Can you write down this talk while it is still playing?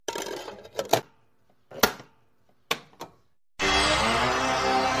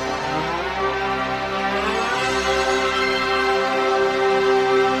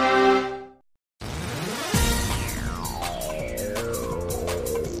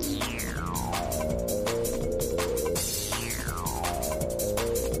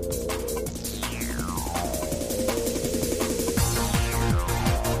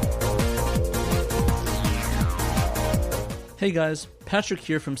Hey guys, Patrick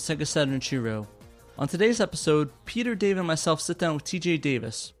here from Sega Saturn Chiro. On today's episode, Peter, Dave, and myself sit down with TJ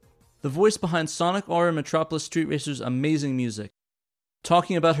Davis, the voice behind Sonic R and Metropolis Street Racer's amazing music,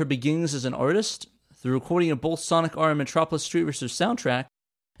 talking about her beginnings as an artist, the recording of both Sonic R and Metropolis Street Racer's soundtrack,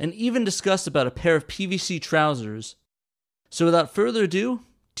 and even discussed about a pair of PVC trousers. So without further ado,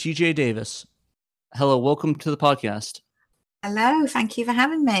 TJ Davis. Hello, welcome to the podcast. Hello, thank you for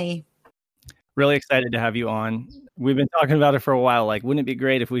having me. Really excited to have you on. We've been talking about it for a while. Like, wouldn't it be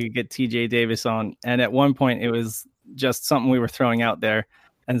great if we could get TJ Davis on? And at one point, it was just something we were throwing out there.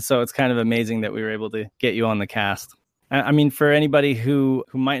 And so it's kind of amazing that we were able to get you on the cast. I mean, for anybody who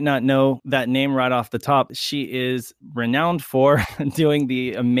might not know that name right off the top, she is renowned for doing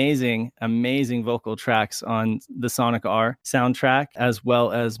the amazing vocal tracks on the Sonic R soundtrack, as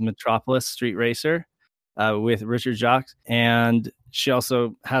well as Metropolis Street Racer with Richard Jacques. And she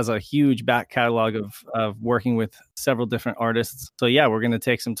also has a huge back catalog of working with several different artists. So yeah, we're going to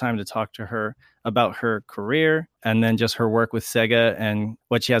take some time to talk to her about her career and then just her work with Sega and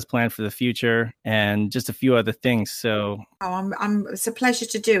what she has planned for the future and just a few other things. So it's a pleasure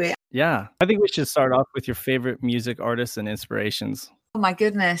to do it. Yeah, I think we should start off with your favorite music artists and inspirations. Oh my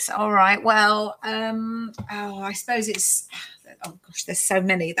goodness. All right. Well, I suppose it's, oh gosh, there's so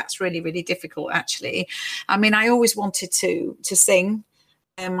many. That's really, really difficult, actually. I mean, I always wanted to sing.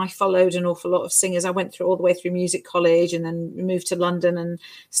 I followed an awful lot of singers. I went all the way through music college and then moved to London and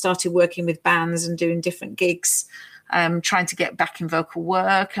started working with bands and doing different gigs, trying to get back in vocal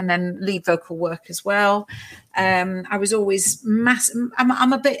work and then lead vocal work as well. I was always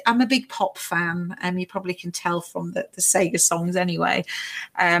I'm a big pop fan, and you probably can tell from the Sega songs anyway.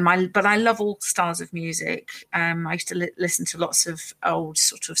 But I love all styles of music. I used to listen to lots of old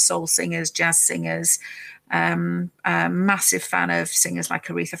sort of soul singers, jazz singers. Massive fan of singers like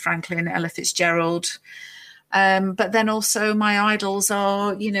Aretha Franklin, Ella Fitzgerald. But then also my idols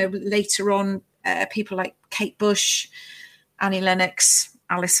are, later on, people like Kate Bush, Annie Lennox,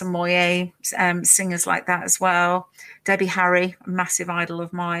 Alison Moyet, singers like that as well. Debbie Harry, a massive idol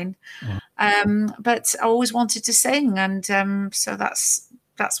of mine. But I always wanted to sing, and so that's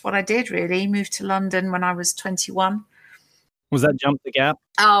what I did, really. Moved to London when I was 21. Was that Jump the Gap?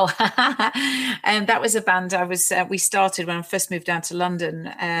 Oh, and that was a band we started when I first moved down to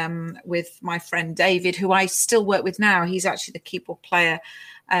London with my friend David, who I still work with now. He's actually the keyboard player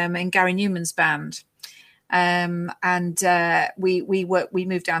in Gary Newman's band. And we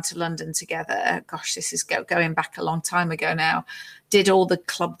moved down to London together. Gosh, this is going back a long time ago now. Did all the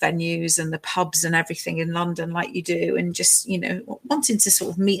club venues and the pubs and everything in London like you do, and just, wanting to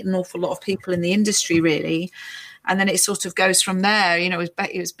sort of meet an awful lot of people in the industry, really. And then it sort of goes from there.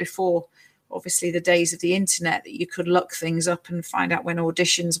 It was before, obviously, the days of the internet that you could look things up and find out when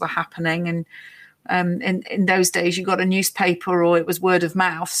auditions were happening. And in those days, you got a newspaper or it was word of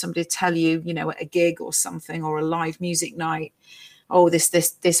mouth. Somebody tell you, at a gig or something or a live music night, oh,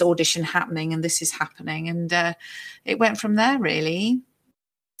 this audition happening and this is happening. And it went from there, really.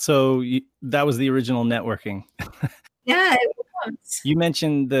 So that was the original networking. Yeah, it was. You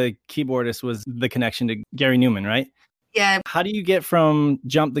mentioned the keyboardist was the connection to Gary Newman, right? Yeah. How do you get from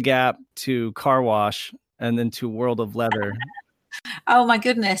Jump the Gap to Car Wash and then to World of Leather? Oh my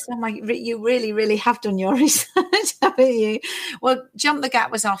goodness! You really, really have done your research, haven't you? Well, Jump the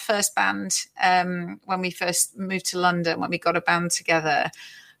Gap was our first band when we first moved to London. When we got a band together,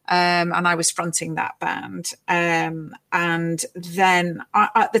 and I was fronting that band. And then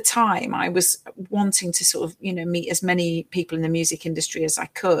at the time, I was wanting to sort of meet as many people in the music industry as I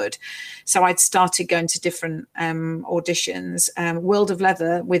could. So I'd started going to different auditions. World of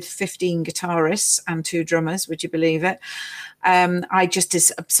Leather with 15 guitarists and 2 drummers. Would you believe it? I just did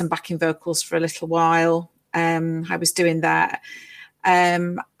some backing vocals for a little while. I was doing that.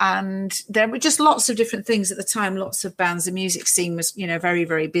 And there were just lots of different things at the time, lots of bands. The music scene was, very,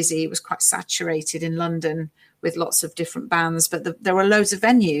 very busy. It was quite saturated in London with lots of different bands, but there were loads of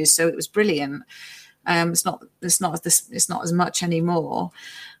venues. So it was brilliant. It's not as much anymore.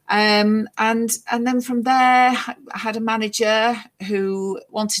 And then from there, I had a manager who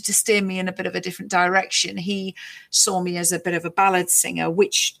wanted to steer me in a bit of a different direction. He saw me as a bit of a ballad singer,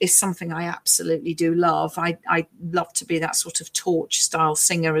 which is something I absolutely do love. I love to be that sort of torch style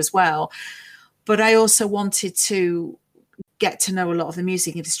singer as well. But I also wanted to get to know a lot of the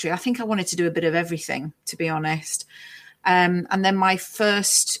music industry. I think I wanted to do a bit of everything, to be honest. And then my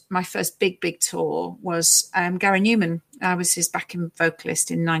first big tour was Gary Newman. I was his backing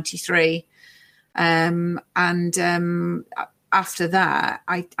vocalist in '93. After that,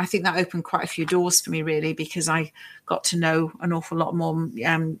 I think that opened quite a few doors for me, really, because I got to know an awful lot more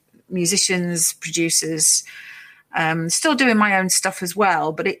musicians, producers, Still doing my own stuff as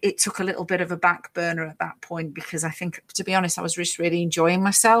well, but it took a little bit of a back burner at that point because I think, to be honest, I was just really enjoying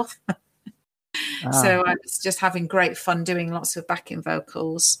myself. So I was just having great fun doing lots of backing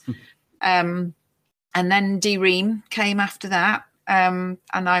vocals. And then D-Ream came after that, and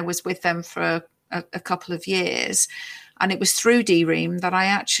I was with them for a couple of years. And it was through D-Ream that I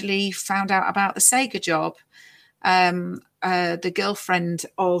actually found out about the Sega job. The girlfriend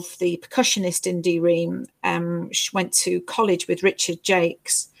of the percussionist in D-Ream, she went to college with Richard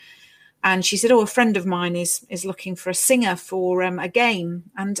Jakes, and she said, "Oh, a friend of mine is looking for a singer for a game."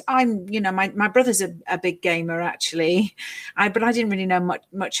 And I'm, my brother's a big gamer actually, but I didn't really know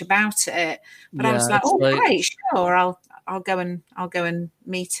much about it. But I was like, "Oh, great, sure, I'll go and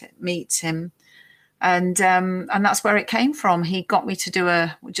meet him." And that's where it came from. He got me to do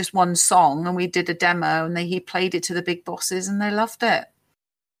just one song, and we did a demo, and he played it to the big bosses, and they loved it.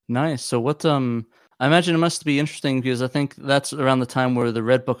 Nice. So what? I imagine it must be interesting because I think that's around the time where the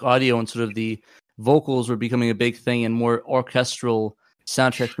Red Book audio and sort of the vocals were becoming a big thing and more orchestral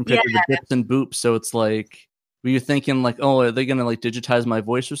soundtracks compared to the dips and boops. So it's like, were you thinking like, oh, are they gonna like digitize my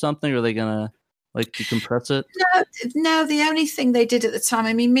voice or something? Or are they gonna like decompress it? No. The only thing they did at the time,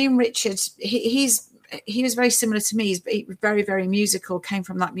 I mean, me and Richard, he was very similar to me. He's very, very musical, came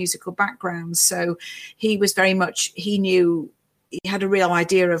from that musical background. So he was very much, he had a real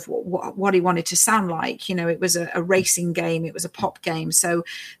idea of what he wanted to sound like. It was a racing game. It was a pop game. So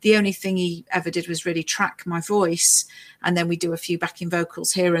the only thing he ever did was really track my voice. And then we do a few backing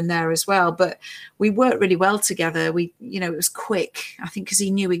vocals here and there as well. But we worked really well together. It was quick, I think, because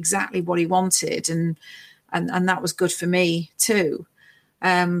he knew exactly what he wanted. And that was good for me too.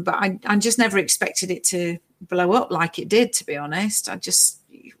 But I just never expected it to blow up like it did, to be honest. I just,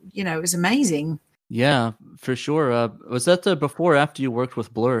 it was amazing. Yeah, for sure. Was that before or after you worked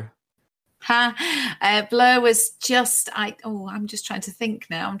with Blur? Blur was just, I'm just trying to think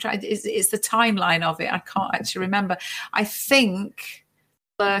now. It's the timeline of it. I can't actually remember. I think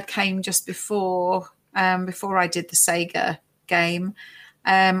Blur came just before I did the Sega game.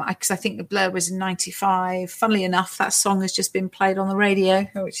 Because I think the Blur was in 95. Funnily enough, that song has just been played on the radio,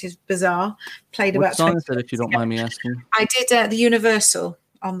 which is bizarre. Played what about song is it, if you don't mind me asking? I did the Universal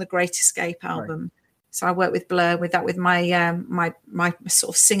on the Great Escape album. Right. So I worked with Blur with my my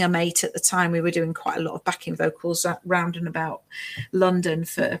sort of singer mate at the time. We were doing quite a lot of backing vocals round and about London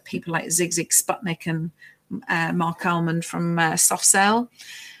for people like Zig Zig Sputnik and Mark Almond from Soft Cell.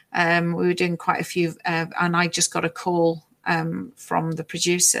 We were doing quite a few, and I just got a call from the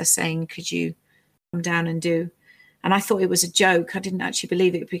producer saying, "Could you come down and do?" And I thought it was a joke. I didn't actually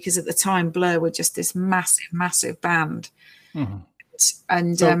believe it because at the time Blur were just this massive band. Mm-hmm.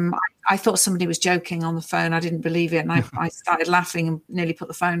 And I thought somebody was joking on the phone. I didn't believe it, and I started laughing and nearly put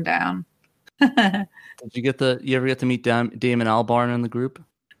the phone down. Did you ever get to meet Damon Albarn in the group?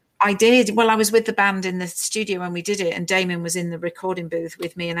 I did. Well, I was with the band in the studio when we did it, and Damon was in the recording booth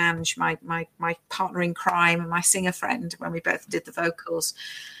with me and Ange, my partner in crime and my singer friend, when we both did the vocals.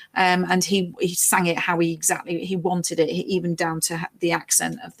 And he sang it how he wanted it, even down to the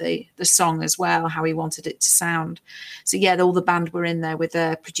accent of the song as well, how he wanted it to sound. So yeah, all the band were in there with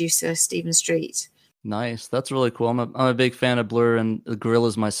the producer Stephen Street. Nice, that's really cool. I'm a big fan of Blur and the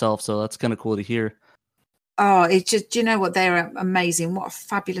Gorillaz myself, so that's kind of cool to hear. Oh, it's just, you know what, they're amazing. What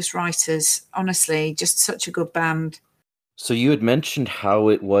fabulous writers, honestly, just such a good band. So you had mentioned how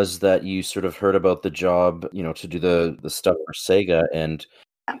it was that you sort of heard about the job, to do the stuff for Sega, and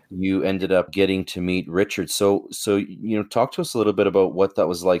you ended up getting to meet Richard. So talk to us a little bit about what that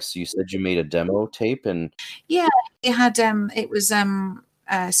was like. So you said you made a demo tape, and yeah, it had it was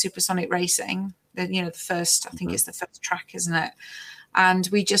Supersonic Racing. The first, I think it's the first track, isn't it? And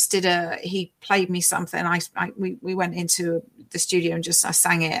we just did he played me something. We went into the studio and I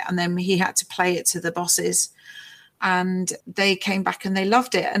sang it, and then he had to play it to the bosses. And they came back and they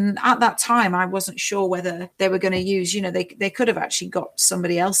loved it. And at that time, I wasn't sure whether they were going to use, they could have actually got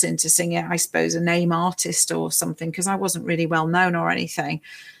somebody else in to sing it, I suppose, a name artist or something, because I wasn't really well known or anything.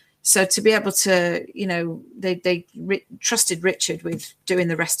 So to be able to, they trusted Richard with doing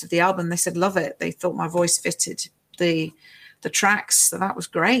the rest of the album. They said, love it. They thought my voice fitted the tracks. So that was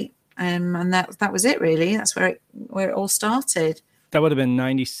great. And that was it, really. That's where it all started. That would have been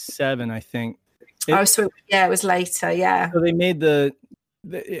 97, I think. It was later, yeah. So they made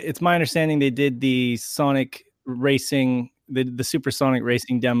it's my understanding they did the Sonic Racing, the Supersonic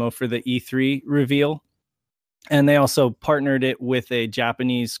Racing demo for the E3 reveal. And they also partnered it with a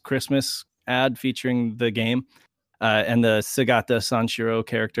Japanese Christmas ad featuring the game and the Sagata Sanshiro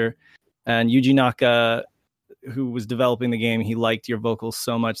character. And Yuji Naka who was developing the game, he liked your vocals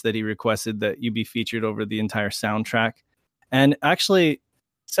so much that he requested that you be featured over the entire soundtrack. And actually,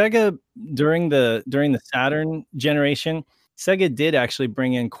 Sega during the Saturn generation, Sega did actually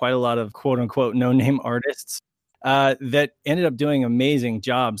bring in quite a lot of quote unquote no-name artists that ended up doing amazing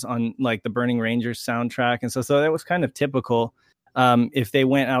jobs on like the Burning Rangers soundtrack. And so that was kind of typical if they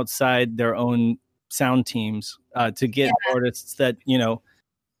went outside their own sound teams to get artists that, you know,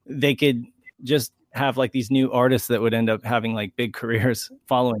 they could just have like these new artists that would end up having like big careers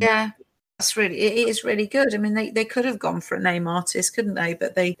following. Yeah. It is really good. I mean, they could have gone for a name artist, couldn't they?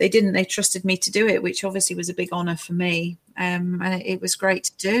 But they didn't. They trusted me to do it, which obviously was a big honor for me. And it was great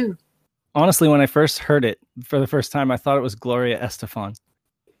to do. Honestly, when I first heard it for the first time, I thought it was Gloria Estefan.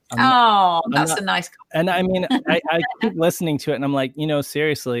 That's a nice compliment. And I mean, I keep listening to it and I'm like, you know,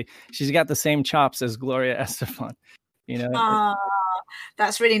 seriously, she's got the same chops as Gloria Estefan, you know?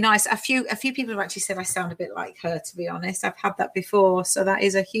 That's really nice. A few people have actually said I sound a bit like her, to be honest. I've had that before. So that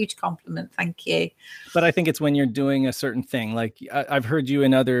is a huge compliment. Thank you. But I think it's when you're doing a certain thing. Like I've heard you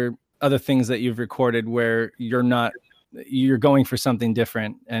in other things that you've recorded where you're going for something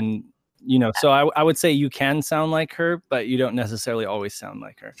different. And, you know, so I would say you can sound like her, but you don't necessarily always sound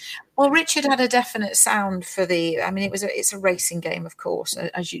like her. Well, Richard had a definite sound for it's a racing game, of course,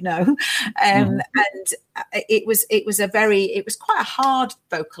 as you know. And it was quite a hard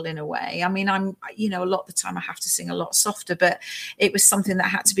vocal in a way. I mean, a lot of the time I have to sing a lot softer, but it was something that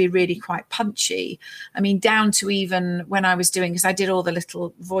had to be really quite punchy. I mean, down to even when I was doing, because I did all the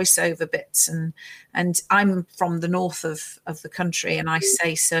little voiceover bits and I'm from the north of the country and I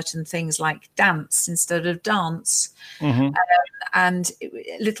say certain things like dance instead of dance. And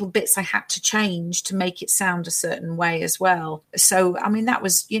little bits I had to change to make it sound a certain way as well. So, I mean, that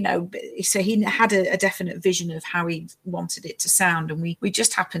was, so he had a definite vision of how he wanted it to sound. And we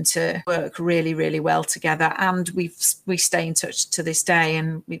just happened to work really, really well together. And we stay in touch to this day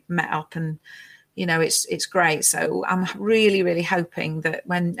and we've met up and, it's great. So I'm really, really hoping that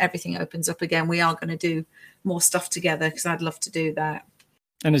when everything opens up again, we are going to do more stuff together because I'd love to do that.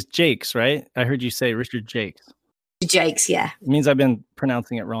 And it's Jakes, right? I heard you say Richard Jakes. Jakes, yeah. It means I've been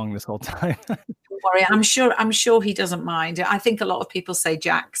pronouncing it wrong this whole time. Don't worry, I'm sure he doesn't mind. I think a lot of people say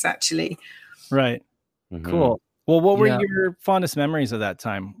Jax, actually. Right. Mm-hmm. Cool. Well, what were your fondest memories of that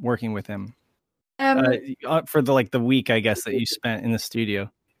time working with him? For the week, I guess, that you spent in the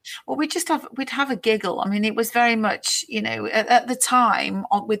studio. Well, we'd have a giggle. I mean, it was very much, at the time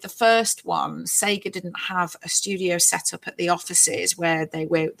with the first one, Sega didn't have a studio set up at the offices where they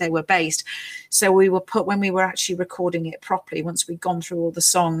were based. So we were when we were actually recording it properly, once we'd gone through all the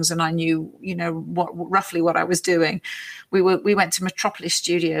songs and I knew, roughly what I was doing, we went to Metropolis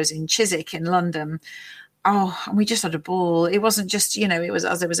Studios in Chiswick in London. Oh, and we just had a ball. It wasn't just, it was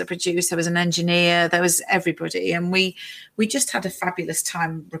us. There was a producer, there was an engineer, there was everybody. And we just had a fabulous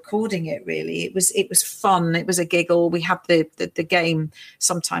time recording it, really. It was fun. It was a giggle. We had the game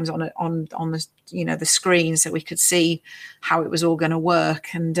sometimes on the, the screen so we could see how it was all going to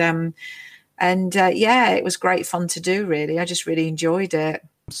work. And it was great fun to do, really. I just really enjoyed it.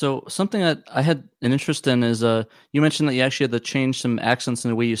 So something that I had an interest in is you mentioned that you actually had to change some accents in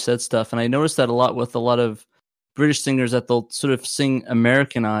the way you said stuff. And I noticed that a lot with a lot of British singers that they'll sort of sing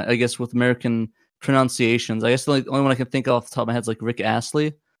American, I guess, with American pronunciations. I guess the only one I can think of off the top of my head is like Rick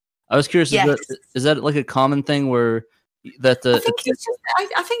Astley. I was curious, yes. is that like a common thing where I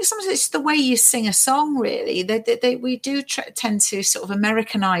think sometimes it's the way you sing a song, really. We do tend to sort of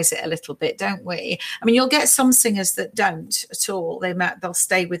Americanize it a little bit, don't we? I mean, you'll get some singers that don't at all. They'll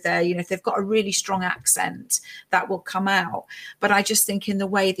stay with their, if they've got a really strong accent, that will come out. But I just think in the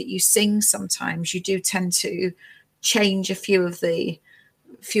way that you sing, sometimes you do tend to change a few of the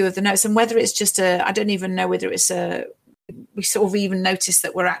notes. And whether it's just I don't even know whether it's we sort of even notice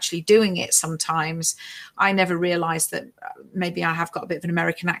that we're actually doing it sometimes. I never realized that maybe I have got a bit of an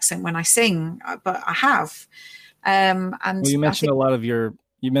American accent when I sing, but I have. And you mentioned a lot of your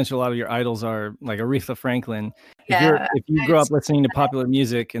idols are like Aretha Franklin. If you grow up listening to popular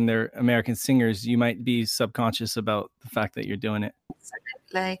music and they're American singers, you might be subconscious about the fact that you're doing it.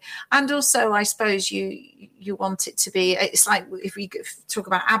 Absolutely. And also, I suppose you want it to be, it's like if we talk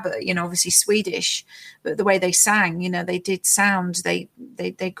about ABBA, obviously Swedish, but the way they sang, they did sound, they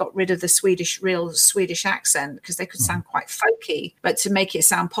got rid of the real Swedish accent because they could sound quite folky, but to make it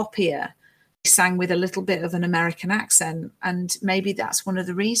sound poppier, they sang with a little bit of an American accent. And maybe that's one of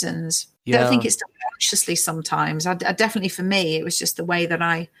the reasons. I don't think it's done consciously sometimes. I definitely, for me, it was just the way that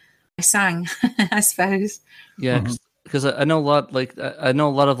I sang, I suppose. Yeah. Because I know a lot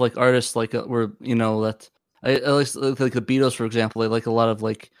of like artists like were that at least like the Beatles, for example, they like a lot of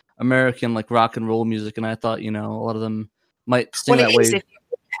like American like rock and roll music, and I thought, you know, a lot of them might sing Well, that it way. is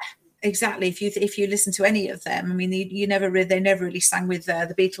exactly. If you listen to any of them, I mean, they never really sang with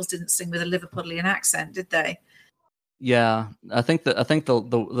the Beatles didn't sing with a Liverpudlian accent, did they? Yeah, I think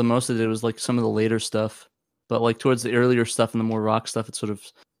the most they did was like some of the later stuff, but like towards the earlier stuff and the more rock stuff, it sort of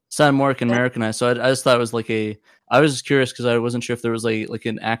sounded more like Americanized. So I just thought it was like I was just curious because I wasn't sure if there was like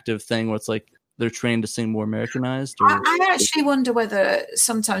an active thing where it's like they're trained to sing more Americanized. Or... I actually wonder whether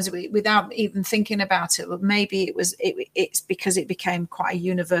sometimes without even thinking about it, maybe it's because it became quite a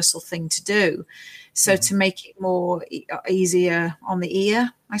universal thing to do. So to make it more easier on the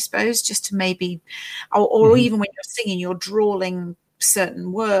ear, I suppose, just to maybe, or even when you're singing, you're drawling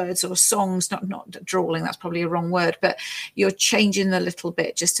certain words or songs, not drawling, that's probably a wrong word, but you're changing a little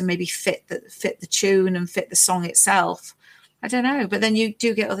bit just to maybe fit the tune and fit the song itself. I don't know, but then you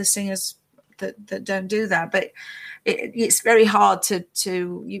do get other singers that don't do that, but it's very hard to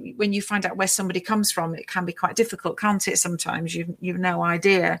when you find out where somebody comes from, it can be quite difficult, can't it? Sometimes you've no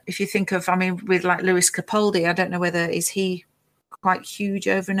idea. If you think of, I mean, with like Lewis Capaldi, I don't know whether is he quite huge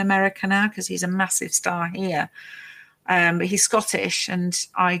over in America now because he's a massive star here, but he's Scottish and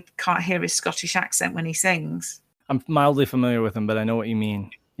I can't hear his Scottish accent when he sings. I'm mildly familiar with him, but I know what you mean.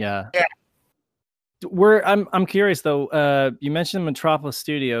 Yeah. I'm curious though. You mentioned Metropolis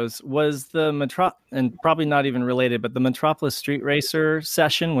Studios. Was the and probably not even related, but the Metropolis Street Racer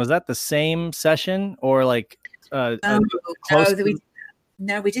session, was that the same session or like No,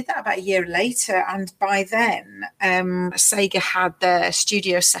 we did that about a year later, and by then Sega had their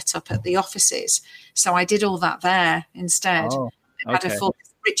studio set up at the offices, so I did all that there instead. Oh, okay.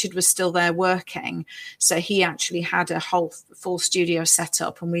 Richard was still there working, so he actually had a whole full studio set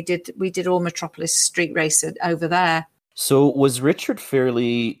up, and we did all Metropolis Street Racer over there. So was Richard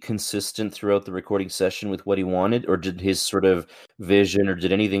fairly consistent throughout the recording session with what he wanted, or did his sort of vision, or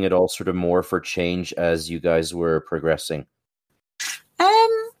did anything at all sort of morph or change as you guys were progressing?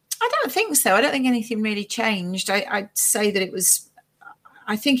 I don't think so. I don't think anything really changed. I'd say that it was.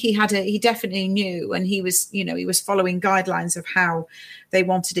 I think he definitely knew, and he was following guidelines of how they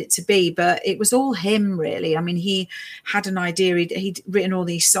wanted it to be, but it was all him really. I mean, he had an idea. He'd written all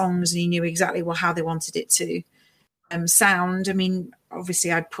these songs and he knew exactly how they wanted it to sound. I mean,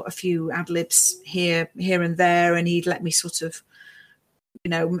 obviously I'd put a few ad libs here and there, and he'd let me sort of,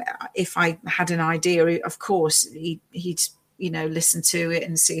 if I had an idea, of course he'd listen to it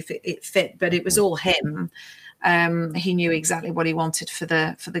and see if it fit, but it was all him. He knew exactly what he wanted for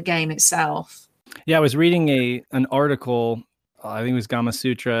the game itself. Yeah, I was reading an article. I think it was Gama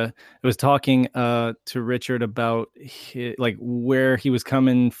Sutra. It was talking to Richard about where he was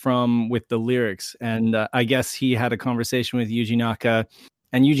coming from with the lyrics, and I guess he had a conversation with Yuji Naka,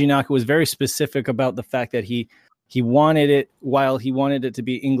 and Yuji Naka was very specific about the fact that he wanted it, while he wanted it to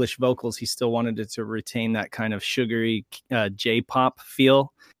be English vocals, he still wanted it to retain that kind of sugary J-pop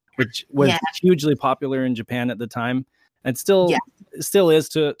feel, which was hugely popular in Japan at the time, and still is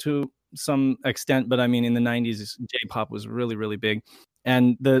to some extent. But I mean, in the 90s, J-pop was really, really big.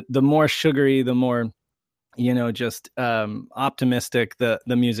 And the more sugary, the more, just optimistic the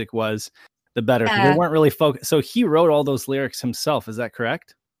music was, the better. They weren't really focused. So he wrote all those lyrics himself. Is that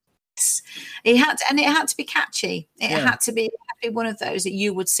correct? It had to be catchy. It had to be one of those that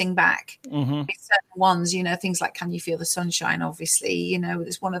you would sing back. Certain ones, things like "Can You Feel the Sunshine?" Obviously,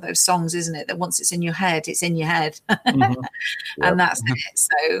 it's one of those songs, isn't it? That once it's in your head, it's in your head, and that's it.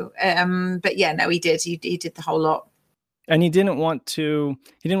 So, but yeah, no, he did. He did the whole lot. And he didn't want to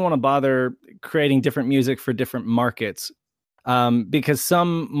bother creating different music for different markets. Because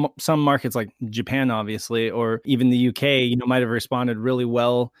some markets like Japan, obviously, or even the UK, might have responded really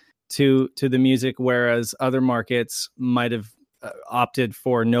well to the music, whereas other markets might have opted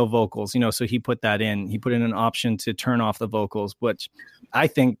for no vocals, so he put that in. He put in an option to turn off the vocals, which I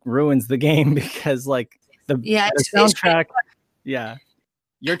think ruins the game because the soundtrack,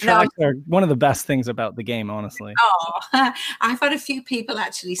 your tracks are one of the best things about the game, honestly. Oh, I've had a few people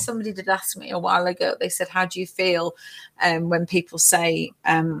actually. Somebody did ask me a while ago. They said, "How do you feel when people say,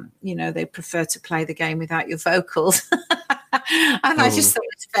 they prefer to play the game without your vocals?" And I just thought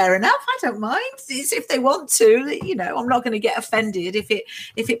it's fair enough. I don't mind. It's if they want to, I'm not going to get offended if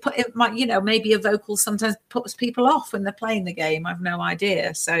it might, maybe a vocal sometimes puts people off when they're playing the game. I've no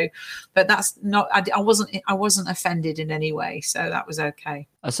idea. So, but that's not. I wasn't offended in any way. So that was okay.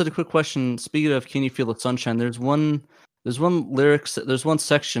 I said a quick question. Speaking of "Can You Feel the Sunshine?" There's one lyrics. There's one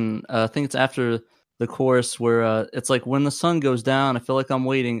section. I think it's after the chorus where it's like, "When the sun goes down, I feel like I'm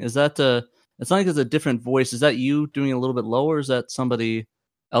waiting." Is that it's not like it's a different voice. Is that you doing a little bit lower? Or is that somebody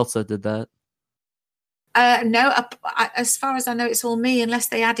else that did that? No, as far as I know, it's all me, unless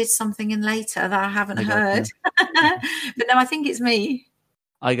they added something in later that I haven't heard. But no, I think it's me.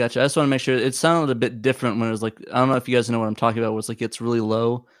 I got you. I just want to make sure. It sounded a bit different when it was like, I don't know if you guys know what I'm talking about, where it's like it's really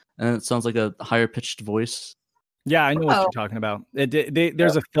low and it sounds like a higher pitched voice. Yeah, I know what you're talking about.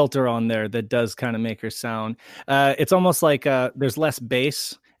 There's a filter on there that does kind of make her sound. It's almost like there's less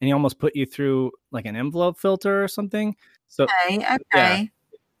bass, and he almost put you through like an envelope filter or something. So Okay. Yeah.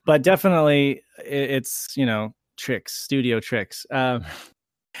 But definitely, it's tricks, studio tricks. I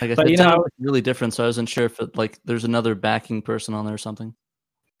guess But it sounded really different, so I wasn't sure if there's another backing person on there or something.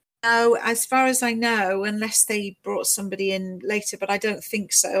 No, as far as I know, unless they brought somebody in later, but I don't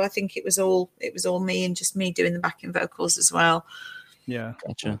think so. I think it was all me and just me doing the backing vocals as well. Yeah.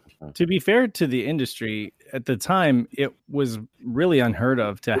 Gotcha. To be fair to the industry at the time, it was really unheard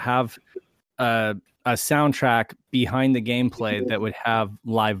of to have a soundtrack behind the gameplay that would have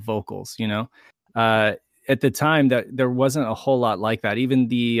live vocals. At the time, that there wasn't a whole lot like that. Even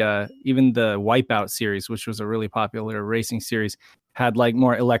the Wipeout series, which was a really popular racing series, had like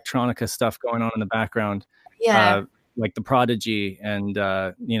more electronica stuff going on in the background. Yeah. Like the Prodigy and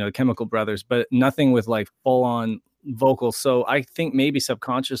the Chemical Brothers, but nothing with like full on vocals. So I think maybe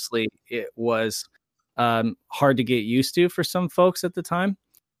subconsciously it was hard to get used to for some folks at the time.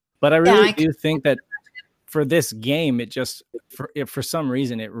 But I really do think that for this game, it just for some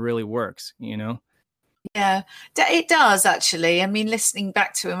reason it really works. Yeah, it does actually. I mean, listening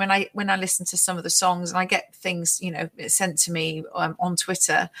back to it, when I listen to some of the songs, and I get things sent to me on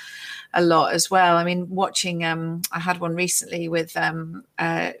Twitter a lot as well. I mean, watching I had one recently with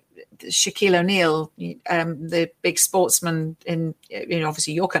Shaquille O'Neal, the big sportsman in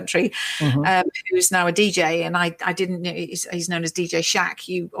obviously your country, who's now a DJ, and I didn't know he's known as DJ Shaq.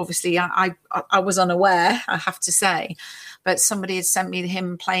 I was unaware, I have to say, but somebody had sent me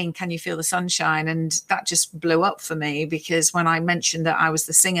him playing "Can You Feel the Sunshine," and that just blew up for me, because when I mentioned that I was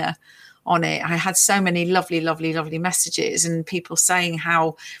the singer on it, I had so many lovely, lovely, lovely messages and people saying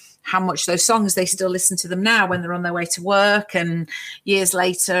how much those songs, they still listen to them now when they're on their way to work and years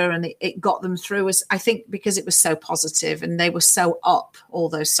later, and it got them through, as I think because it was so positive and they were so up, all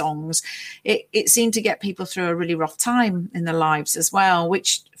those songs, it seemed to get people through a really rough time in their lives as well,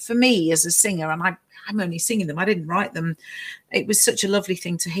 which for me as a singer, and I'm only singing them, I didn't write them, it was such a lovely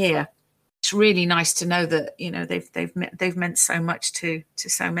thing to hear. It's really nice to know that they've meant so much to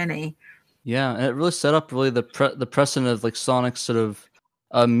so many. Yeah, and it really set up the precedent of like Sonic's sort of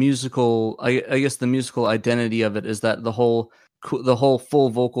musical. I guess the musical identity of it is that the whole full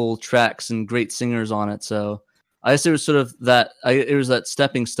vocal tracks and great singers on it. So I guess it was sort of that. It was that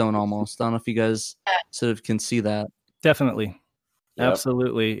stepping stone almost. I don't know if you guys sort of can see that. Definitely, yep.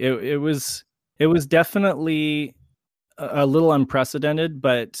 Absolutely. It was definitely a little unprecedented,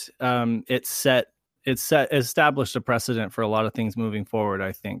 but it established a precedent for a lot of things moving forward,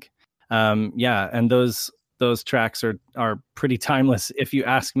 I think. And those tracks are pretty timeless, if you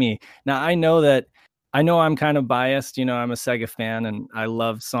ask me. Now, I know I'm kind of biased. I'm a Sega fan and I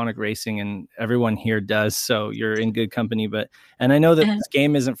love Sonic Racing, and everyone here does. So you're in good company. And I know that this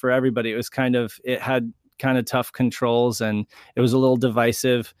game isn't for everybody. It had kind of tough controls, and it was a little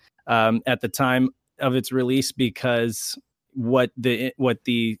divisive at the time of its release, because what the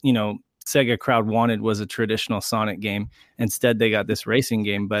Sega crowd wanted was a traditional Sonic game. Instead, they got this racing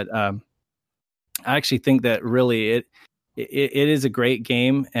game. But I actually think that really it is a great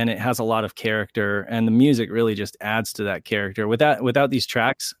game, and it has a lot of character, and the music really just adds to that character. Without these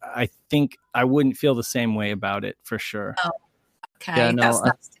tracks, I think I wouldn't feel the same way about it, for sure. Oh, okay. Yeah, no,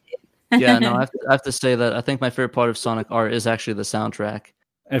 that's I have to say that I think my favorite part of Sonic R is actually the soundtrack.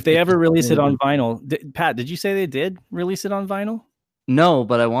 If they ever release it on vinyl, Pat, did you say they did release it on vinyl? No,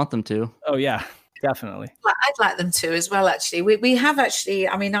 but I want them to. Oh yeah, definitely. I'd like them to as well. Actually, we have actually.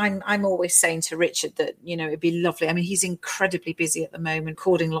 I mean, I'm always saying to Richard that it'd be lovely. I mean, he's incredibly busy at the moment,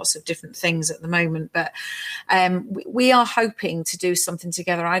 recording lots of different things at the moment. But we are hoping to do something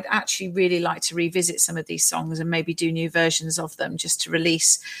together. I'd actually really like to revisit some of these songs and maybe do new versions of them, just to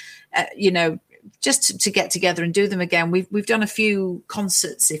release. Just to get together and do them again. We've done a few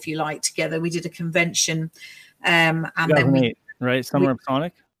concerts, if you like, together. We did a convention, and then Summer of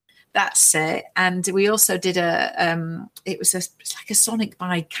Sonic. That's it. And we also did it was like a Sonic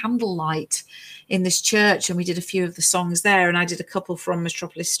by candlelight in this church, and we did a few of the songs there, and I did a couple from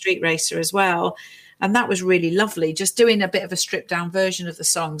Metropolis Street Racer as well, and that was really lovely. Just doing a bit of a stripped down version of the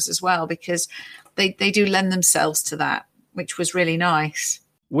songs as well, because they do lend themselves to that, which was really nice.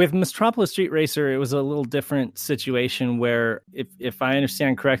 With Metropolis Street Racer, it was a little different situation where, if I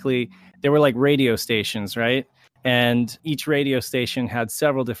understand correctly, there were like radio stations, right? And each radio station had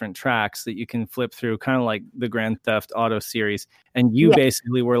several different tracks that you can flip through, kind of like the Grand Theft Auto series. And you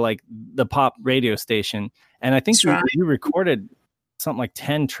basically were like the pop radio station. And I think you recorded something like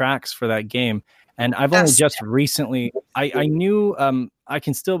 10 tracks for that game. And I've only just recently, I knew I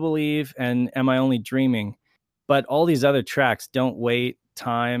Can Still Believe and Am I Only Dreaming? But all these other tracks, Don't Wait,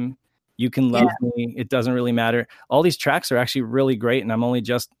 Time, You Can Love Me, It Doesn't Really Matter. All these tracks are actually really great. And I'm only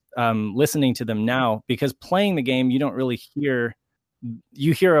just listening to them now, because playing the game, you don't really hear,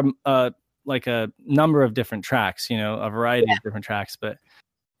 you hear like a number of different tracks, you know, a variety of different tracks. But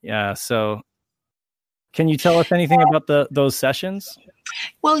yeah, so can you tell us anything about those sessions?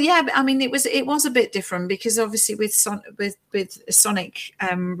 Well, yeah, I mean, it was a bit different, because obviously with Sonic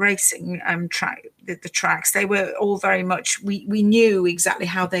Racing the tracks, they were all very much, we knew exactly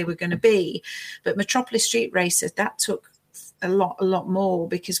how they were going to be, but Metropolis Street Racer, that took a lot more,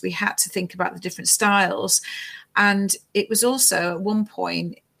 because we had to think about the different styles. And it was also at one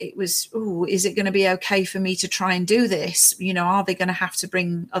point, it was, is it going to be okay for me to try and do this? You know, are they going to have to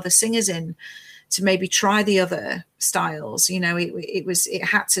bring other singers in to maybe try the other styles? You know,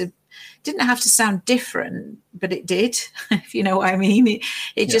 didn't have to sound different, but it did, if you know what I mean.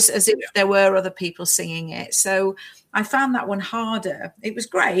 It just as if there were other people singing it. So I found that one harder. It was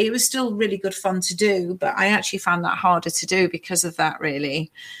great. It was still really good fun to do, but I actually found that harder to do because of that,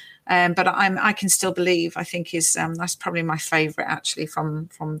 really. But I Can Still Believe, I think is that's probably my favorite actually from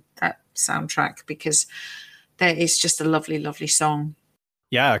that soundtrack, because there is just a lovely, lovely song.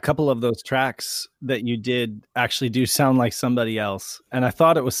 Yeah, a couple of those tracks that you did actually do sound like somebody else. And I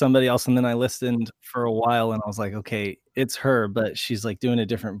thought it was somebody else. And then I listened for a while and I was like, okay, it's her, but she's like doing a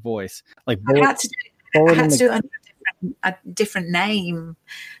different voice. Like I had to do a different name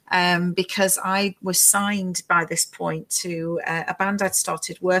because I was signed by this point to a band I'd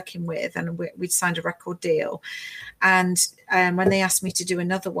started working with, and we'd signed a record deal. And when they asked me to do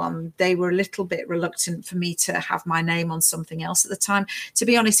another one, they were a little bit reluctant for me to have my name on something else at the time. To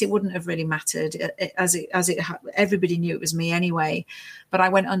be honest, it wouldn't have really mattered, everybody knew it was me anyway. But I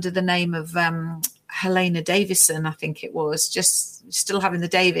went under the name of Helena Davison, I think it was, just still having the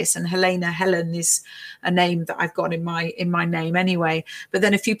Davis, and Helen is a name that I've got in my name anyway. But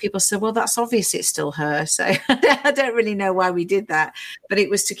then a few people said, well, that's obvious, it's still her. So I don't really know why we did that, but it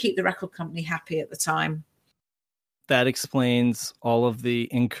was to keep the record company happy at the time. That explains all of the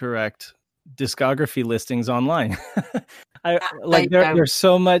incorrect discography listings online. There's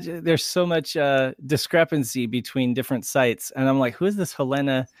so much discrepancy between different sites, and I'm like, who is this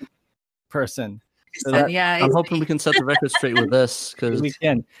Helena person? So I'm hoping we can set the record straight with this, because we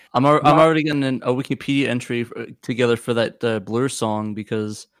can. I'm already getting a Wikipedia entry together for that Blur song,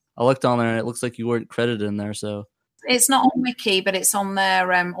 because I looked on there and it looks like you weren't credited in there. So it's not on Wiki, but it's on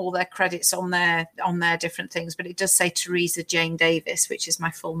their all their credits on their different things. But it does say Teresa Jane Davis, which is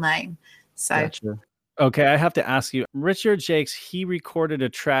my full name. So. Gotcha. Okay, I have to ask you, Richard Jacques, he recorded a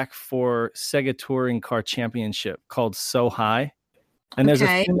track for Sega Touring Car Championship called So High. And there's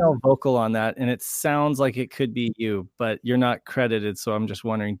a female vocal on that, and it sounds like it could be you, but you're not credited. So I'm just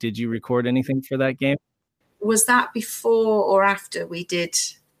wondering, did you record anything for that game? Was that before or after we did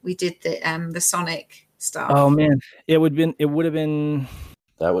the Sonic stuff? Oh man, it would have been.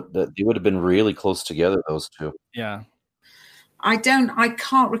 They would have been really close together, those two. Yeah. I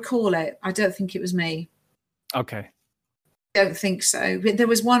can't recall it. I don't think it was me. Okay. Don't think so. But there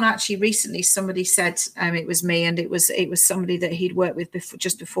was one actually recently. Somebody said it was me, and it was somebody that he'd worked with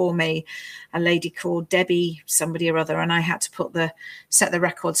just before me, a lady called Debbie, somebody or other. And I had to set the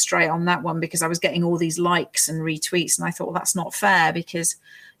record straight on that one, because I was getting all these likes and retweets, and I thought, well, that's not fair, because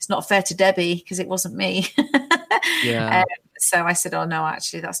it's not fair to Debbie, because it wasn't me. Yeah. So I said, oh no,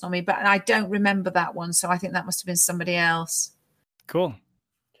 actually that's not me. But I don't remember that one, so I think that must have been somebody else. Cool.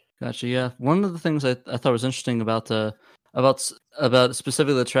 Gotcha. Yeah. One of the things I thought was interesting about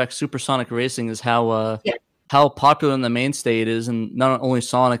specifically the track Supersonic Racing is how popular in the mainstay it is, and not only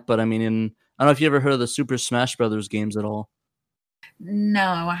Sonic, but I mean, I don't know if you ever heard of the Super Smash Brothers games at all. No,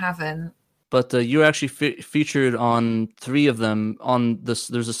 I haven't. But you were actually featured on 3 of them. On this,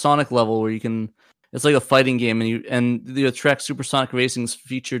 there's a Sonic level where you can. It's like a fighting game, and the track Supersonic Racing is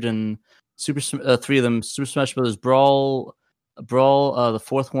featured in 3 of them: Super Smash Brothers Brawl, the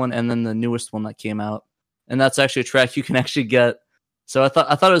 4th one, and then the newest one that came out. And that's actually a track you can actually get. So I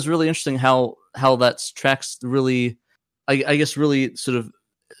thought it was really interesting how that track's really, I guess, really sort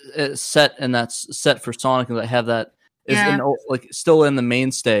of set, and that's set for Sonic, and that have that is still in the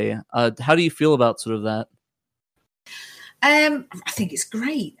mainstay. How do you feel about sort of that? I think it's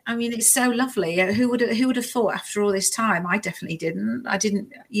great. I mean, it's so lovely. Who would have thought after all this time? I definitely didn't. I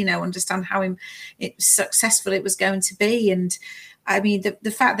didn't, understand how successful it was going to be. And I mean,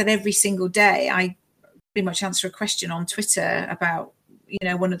 the fact that every single day I pretty much answer a question on Twitter about,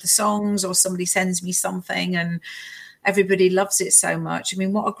 one of the songs, or somebody sends me something and everybody loves it so much. I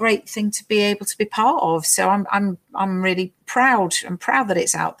mean, what a great thing to be able to be part of. So I'm really proud. I'm proud that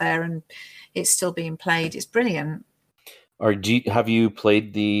it's out there and it's still being played. It's brilliant. Have you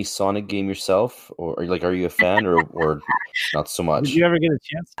played the Sonic game yourself, or are you a fan, or not so much? Did you ever get a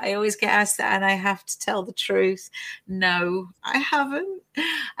chance? I always get asked that, and I have to tell the truth. No, I haven't.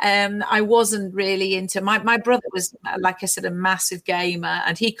 I wasn't really into my brother was, like I said, a massive gamer,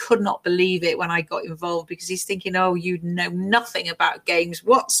 and he could not believe it when I got involved, because he's thinking, oh, you know nothing about games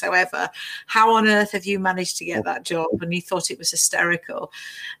whatsoever. How on earth have you managed to get that job? And he thought it was hysterical.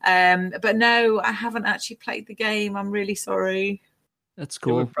 But no, I haven't actually played the game. I'm really sorry. That's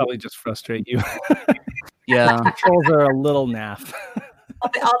cool. It would probably just frustrate you. Yeah. Controls are a little naff. I'll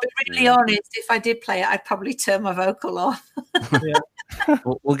be really honest. If I did play it, I'd probably turn my vocal off. Yeah.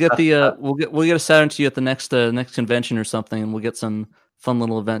 We'll get we'll get a Saturn to you at the next convention or something, and we'll get some fun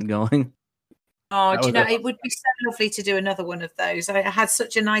little event going. Oh, do you know, it would be so lovely to do another one of those. I had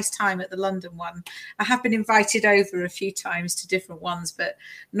such a nice time at the London one. I have been invited over a few times to different ones, but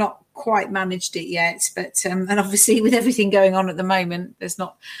not quite managed it yet. But and obviously with everything going on at the moment, there's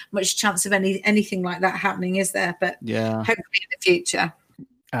not much chance of anything like that happening, is there? But yeah, hopefully in the future.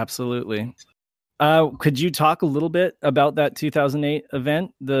 Absolutely. Could you talk a little bit about that 2008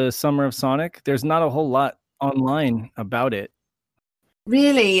 event, the Summer of Sonic? There's not a whole lot online about it.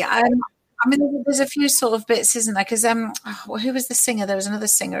 Really? I mean, there's a few sort of bits, isn't there? Because who was the singer? There was another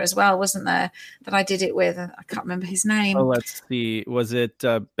singer as well, wasn't there, that I did it with? I can't remember his name. Oh, let's see. Was it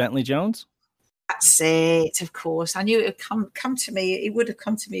Bentley Jones? That's it, of course. I knew it would come to me. It would have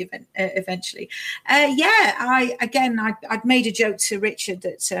come to me eventually. I'd made a joke to Richard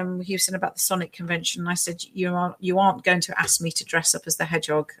that he was saying about the Sonic convention. And I said, you aren't going to ask me to dress up as the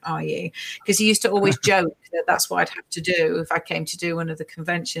hedgehog, are you? Because he used to always joke that that's what I'd have to do if I came to do one of the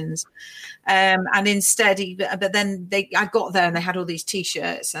conventions. And instead, I got there and they had all these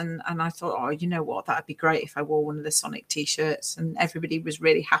T-shirts, and I thought, oh, you know what, that'd be great if I wore one of the Sonic T-shirts. And everybody was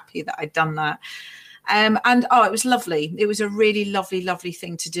really happy that I'd done that. It was lovely. It was a really lovely, lovely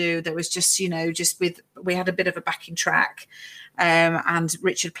thing to do. There was just, we had a bit of a backing track, and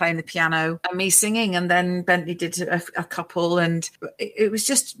Richard playing the piano and me singing, and then Bentley did a couple, and it was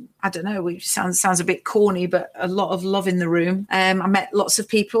just, I don't know, it sounds a bit corny, but a lot of love in the room. I met lots of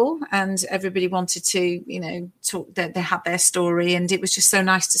people, and everybody wanted to, talk. They had their story, and it was just so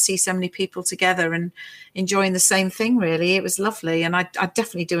nice to see so many people together and enjoying the same thing. Really, it was lovely, and I'd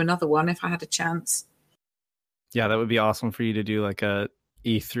definitely do another one if I had a chance. Yeah, that would be awesome for you to do like a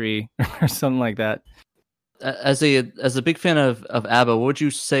E3 or something like that. As a big fan of ABBA, what would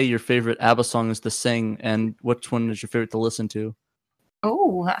you say your favorite ABBA song is to sing, and which one is your favorite to listen to?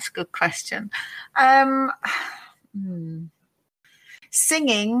 Oh, that's a good question.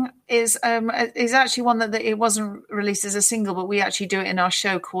 Singing is actually one that it wasn't released as a single, but we actually do it in our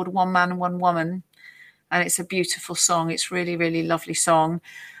show called One Man, One Woman, and it's a beautiful song. It's really, really lovely song.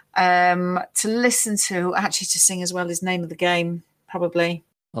 To listen to, actually to sing as well, is Name of the Game, probably.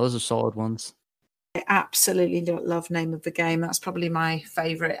 Oh, those are solid ones. I absolutely love Name of the Game. That's probably my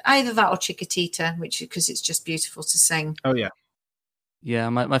favorite. Either that or Chiquitita, because it's just beautiful to sing. Oh yeah. Yeah,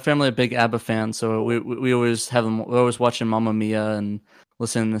 my family are big ABBA fans, so we always have them. We're always watching Mamma Mia and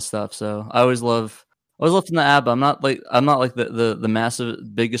listening to stuff. So I always love from the ABBA. I'm not like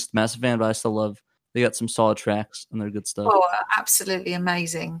the biggest fan, but I still love. They got some solid tracks and they're good stuff. Oh, absolutely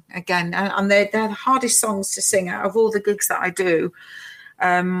amazing! Again, and they're the hardest songs to sing out of all the gigs that I do.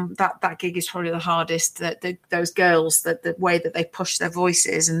 That gig is probably the hardest. That those girls, the way that they push their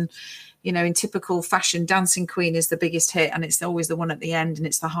voices, and in typical fashion, Dancing Queen is the biggest hit, and it's always the one at the end, and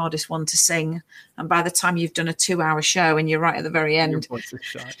it's the hardest one to sing. And by the time you've done a 2-hour show and you're right at the very end, your voice is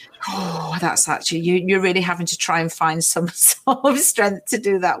shot. Oh, that's actually you're really having to try and find some sort of strength to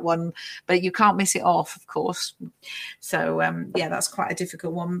do that one, but you can't miss it off, of course. So that's quite a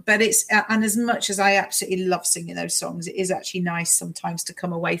difficult one. But it's and as much as I absolutely love singing those songs, it is actually nice sometimes to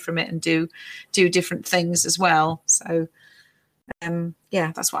come away from it and do different things as well. So.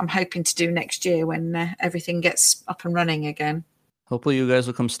 That's what I'm hoping to do next year when everything gets up and running again. Hopefully you guys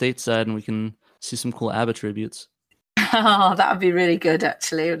will come stateside and we can see some cool ABBA tributes. Oh, that would be really good,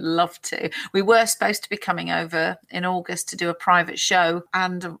 actually. I'd love to. We were supposed to be coming over in August to do a private show,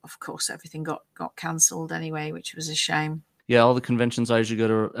 and of course everything got cancelled anyway, which was a shame. Yeah, all the conventions I usually go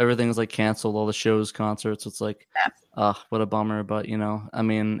to, everything's like canceled. All the shows, concerts. It's like, what a bummer. But I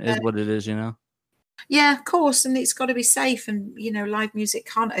mean, is what it is. Yeah, of course, and it's got to be safe. And live music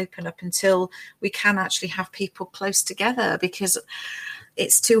can't open up until we can actually have people close together, because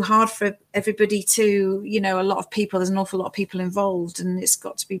it's too hard for everybody to, a lot of people. There's an awful lot of people involved, and it's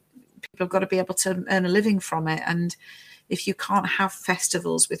got to be, people have got to be able to earn a living from it. And if you can't have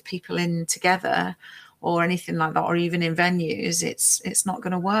festivals with people in together or anything like that, or even in venues, it's not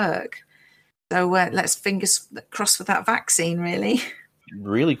going to work. So let's fingers crossed with that vaccine, really.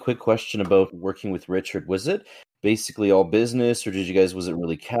 Really quick question about working with Richard. Was it basically all business, or was it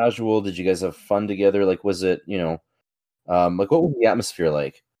really casual? Did you guys have fun together? Like, was it, like, what was the atmosphere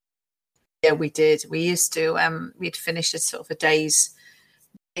like? Yeah, we did. We used to, we'd finish a sort of a day's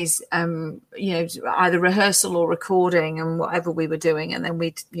either rehearsal or recording and whatever we were doing, and then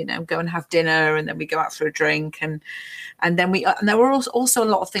we'd go and have dinner, and then we go out for a drink, and then and there were also a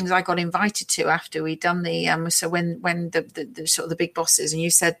lot of things I got invited to after we'd done the so when the sort of the big bosses, and you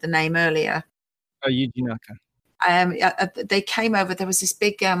said the name earlier, Yuji Naka, they came over. There was this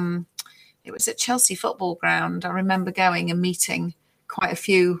big it was at Chelsea football ground. I remember going and meeting quite a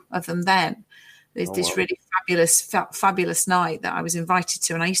few of them then. There's this really fabulous night that I was invited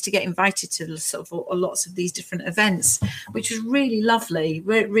to, and I used to get invited to sort of lots of these different events, which was really lovely,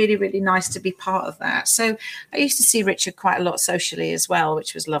 really, really nice to be part of that. So I used to see Richard quite a lot socially as well,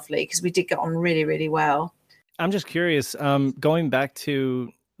 which was lovely because we did get on really, really well. I'm just curious, going back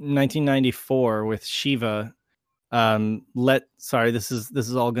to 1994 with Shiva. This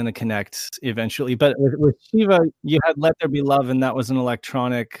is all going to connect eventually, but with Shiva, you had Let There Be Love, and that was an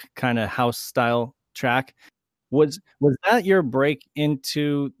electronic kind of house style track. Was that your break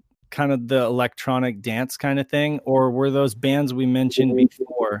into kind of the electronic dance kind of thing, or were those bands we mentioned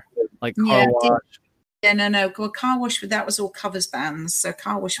before, like Car Wash? Yeah, no. Well, Car Wash, that was all covers bands. So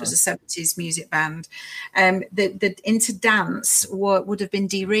Car Wash was a 70s music band. The into dance would have been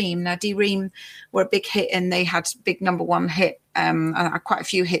D-Ream. Now, D-Ream were a big hit, and they had big number one hit, quite a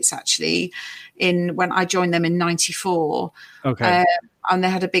few hits actually, when I joined them in 94. Okay. And they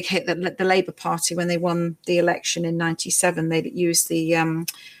had a big hit that the Labour Party, when they won the election in 97, they used the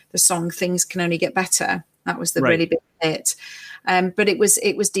song "Things Can Only Get Better." That was the really big hit. But it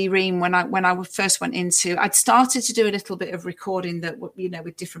was D-Ream when I first went into. I'd started to do a little bit of recording that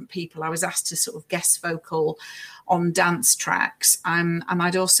with different people. I was asked to sort of guest vocal on dance tracks, and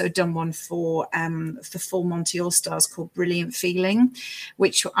I'd also done one for Full Monty All Stars called "Brilliant Feeling,"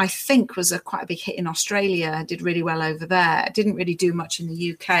 which I think was quite a big hit in Australia. I did really well over there. It didn't really do much in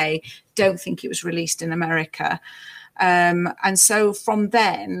the UK. Don't think it was released in America. And so from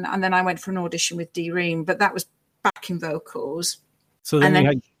then, and then I went for an audition with D-Ream, but that was backing vocals. So then you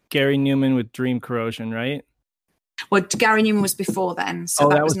had Gary Newman with Dream Corrosion, right? Well, Gary Newman was before then. So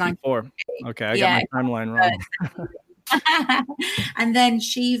that was before. Okay, I got my timeline wrong. And then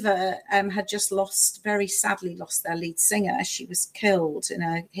Shiva had just very sadly lost their lead singer. She was killed in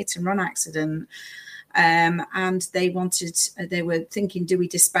a hit and run accident. And they were thinking, do we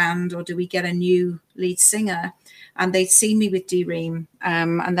disband or do we get a new lead singer? And they'd seen me with D-Ream,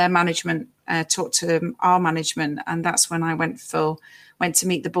 and their management talked to our management, and that's when I went to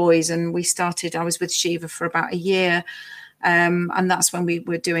meet the boys, and we started. I was with Shiva for about a year, and that's when we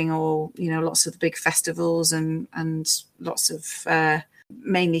were doing all lots of the big festivals and lots of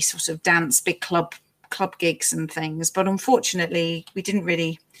mainly sort of dance, big club gigs and things. But unfortunately, we didn't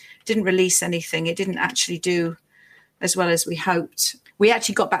release anything. It didn't actually do as well as we hoped. We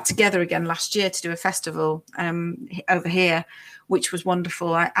actually got back together again last year to do a festival over here, which was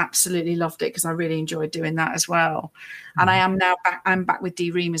wonderful. I absolutely loved it because I really enjoyed doing that as well. And I am now back. I'm back with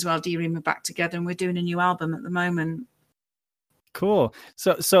D-Ream as well. D-Ream are back together, and we're doing a new album at the moment. Cool.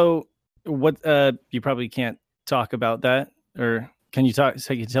 So what? You probably can't talk about that, or can you talk?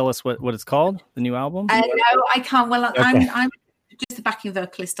 So you can tell us what it's called, the new album? No, I can't. Well, okay. I'm just the backing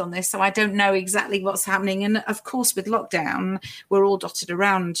vocalist on this, so I don't know exactly what's happening. And of course, with lockdown, we're all dotted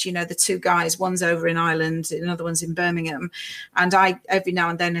around. The two guys, one's over in Ireland, another one's in Birmingham, and I every now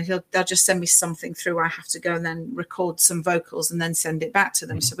and then they'll just send me something through. I have to go and then record some vocals and then send it back to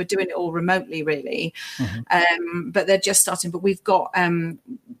them. So we're doing it all remotely, really. But they're just starting. But we've got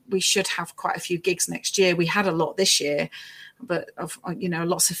we should have quite a few gigs next year. We had a lot this year, but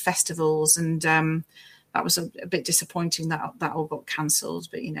lots of festivals, and that was a bit disappointing that all got cancelled,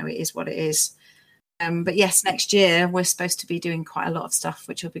 but it is what it is. But yes, next year we're supposed to be doing quite a lot of stuff,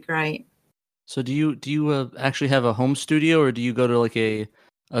 which will be great. So do you actually have a home studio, or do you go to like a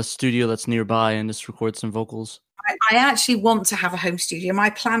studio that's nearby and just record some vocals? I actually want to have a home studio. My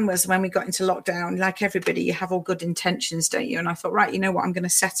plan was when we got into lockdown, like everybody, you have all good intentions, don't you? And I thought, right, you know what, I'm going to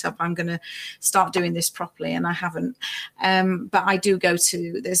set up, I'm going to start doing this properly. And I haven't. But I do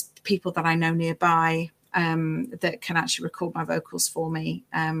there's people that I know nearby that can actually record my vocals for me.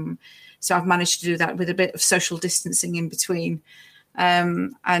 So I've managed to do that with a bit of social distancing in between,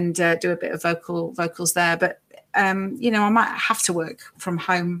 and do a bit of vocals there. But, I might have to work from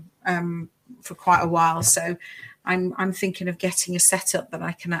home for quite a while. So I'm thinking of getting a setup that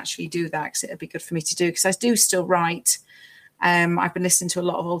I can actually do that, because it'd be good for me to do, because I do still write. I've been listening to a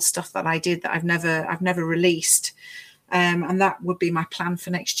lot of old stuff that I did that I've never released. And that would be my plan for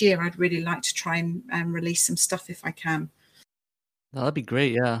next year. I'd really like to try and release some stuff if I can. That'd be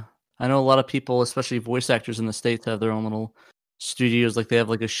great. Yeah. I know a lot of people, especially voice actors in the States, have their own little studios. Like they have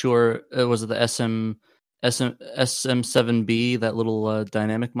like a Shure, was it the SM7B, that little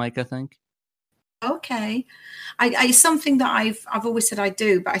dynamic mic, I think. Okay. I something that I've always said I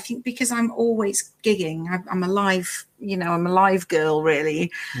do, but I think because I'm always gigging, I'm a live, I'm a live girl,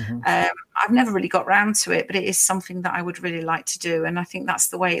 really. Mm-hmm. I've never really got round to it, but it is something that I would really like to do. And I think that's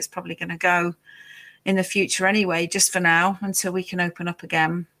the way it's probably going to go in the future anyway, just for now, until we can open up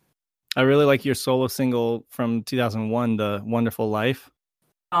again. I really like your solo single from 2001, The Wonderful Life.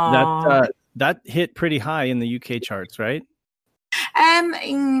 That hit pretty high in the UK charts, right?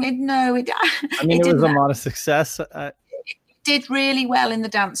 No, it was a modest success. It did really well in the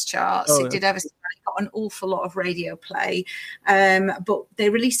dance charts. It did it got an awful lot of radio play, but they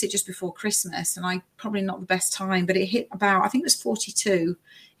released it just before Christmas, and probably not the best time, but it hit about, I think it was 42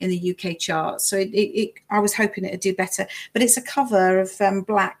 in the UK charts. So I was hoping it'd do better, but it's a cover of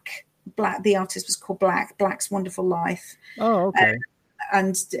Black. The artist was called Black's Wonderful Life. Oh, okay.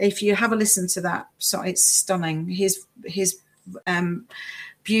 And if you have a listen to that, so it's stunning. His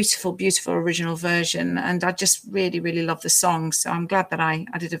beautiful original version, and I just really, really love the song. So I'm glad that I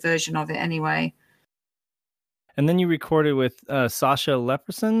did a version of it anyway. And then you recorded with Sasha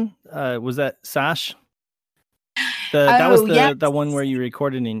Leperson. Was that Sash? That was the one where you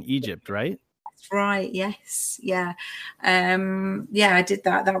recorded in Egypt, right? That's right. Yes. Yeah. I did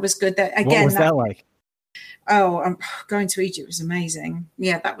that. That was good. What was that like? Oh, going to Egypt was amazing.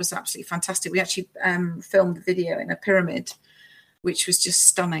 Yeah, that was absolutely fantastic. We actually filmed the video in a pyramid, which was just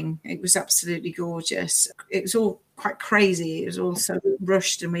stunning. It was absolutely gorgeous. It was all quite crazy. It was all so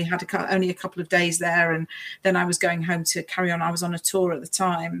rushed, and we had only a couple of days there, and then I was going home to carry on. I was on a tour at the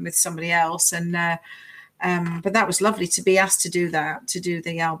time with somebody else, and but that was lovely to be asked to do that, to do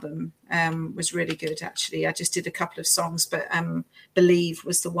the album. Was really good, actually. I just did a couple of songs, but Believe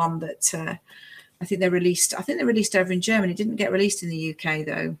was the one that I think they released over in Germany. It didn't get released in the UK,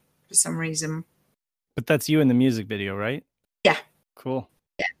 though, for some reason. But that's you in the music video, right? Yeah. Cool.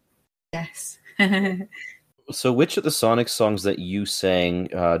 Yeah. Yes. So which of the Sonic songs that you sang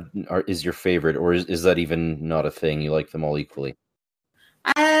is your favorite, or is that even not a thing? You like them all equally?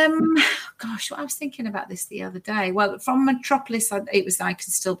 Gosh, I was thinking about this the other day. Well, from Metropolis, it was I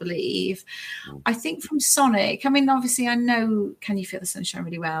Can Still Believe. I think from Sonic, I mean, obviously I know Can You Feel the Sunshine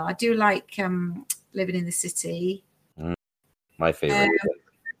really well. I do like Living in the City. My favorite.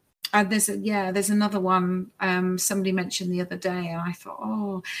 And there's another one somebody mentioned the other day, and I thought,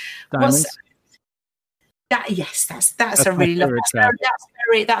 oh, Diamonds? That's a really lovely track.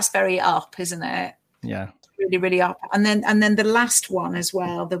 That's very up, isn't it? Yeah. Really, really up. And then the last one as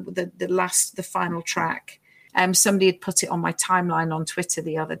well, the final track. Somebody had put it on my timeline on Twitter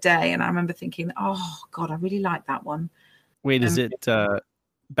the other day, and I remember thinking, oh God, I really like that one. Wait, is it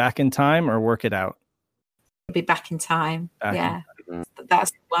Back in Time or Work It Out? It'll be Back in Time.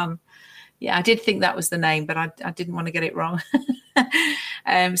 That's the one. Yeah, I did think that was the name, but I didn't want to get it wrong.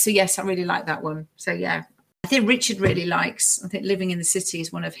 So yes, I really like that one. So yeah, I think Richard really likes. I think Living in the City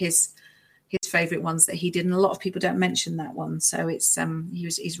is one of his favorite ones that he did, and a lot of people don't mention that one. So it's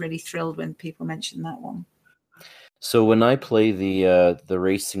he's really thrilled when people mention that one. So when I play the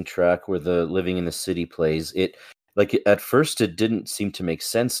racing track where the Living in the City plays, it like at first it didn't seem to make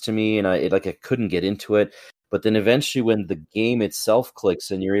sense to me, and I couldn't get into it. But then eventually, when the game itself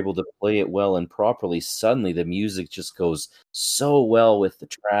clicks and you're able to play it well and properly, suddenly the music just goes so well with the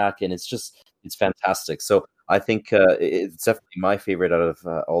track, and it's fantastic. So I think it's definitely my favorite out of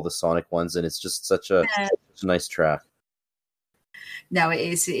all the Sonic ones, and it's just such a nice track. No, it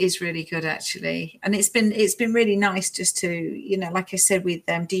is really good, actually, and it's been really nice just to, like I said, with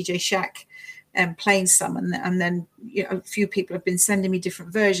DJ Shaq playing some, and then a few people have been sending me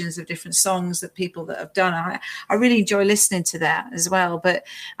different versions of different songs that people that have done. I really enjoy listening to that as well. But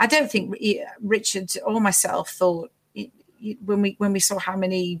I don't think Richard or myself thought, when we saw how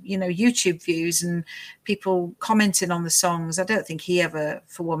many YouTube views and people commenting on the songs, I don't think he ever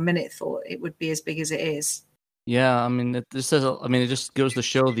for 1 minute thought it would be as big as it is. Yeah, I mean, it just goes to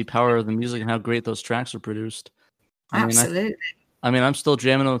show the power of the music and how great those tracks are produced. Absolutely. I'm still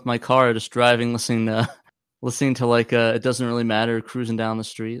jamming with my car, just driving, listening to like It Doesn't Really Matter, cruising down the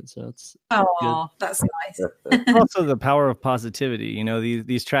street. So it's good. That's nice. Also, the power of positivity.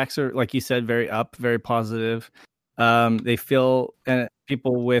 These tracks are, like you said, very very positive. They fill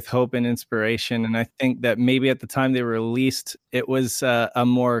people with hope and inspiration, and I think that maybe at the time they were released, it was a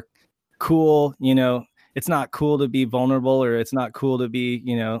more cool. It's not cool to be vulnerable, or it's not cool to be,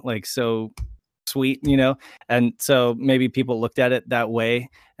 like so sweet, and so maybe people looked at it that way.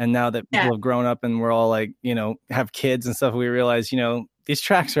 And now that people have grown up and we're all like, have kids and stuff, we realize, these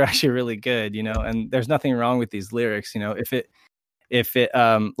tracks are actually really good, and there's nothing wrong with these lyrics. If it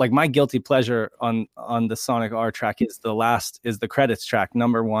like my guilty pleasure on the Sonic R track is the credits track,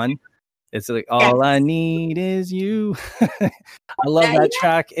 number 1. It's like, all I need is you. I love that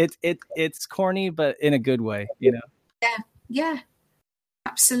track. It's corny, but in a good way, Yeah,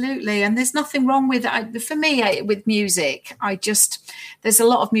 absolutely. And there's nothing wrong with it. For me, with music, there's a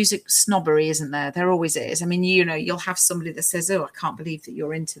lot of music snobbery, isn't there? There always is. I mean, you'll have somebody that says, oh, I can't believe that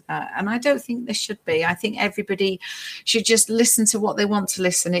you're into that. And I don't think there should be. I think everybody should just listen to what they want to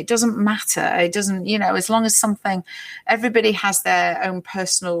listen. It doesn't matter. It doesn't, as long as everybody has their own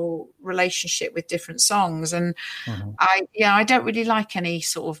personal relationship with different songs. And I don't really like any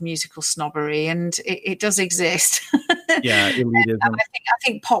sort of musical snobbery, and it does exist. Yeah, elitism. And I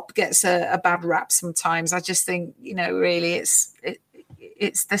think pop gets a bad rap sometimes. I just think, really it's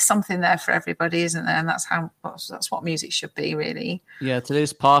there's something there for everybody, isn't there? And that's what music should be, really. Yeah,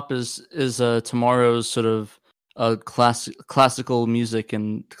 today's pop is tomorrow's sort of classical music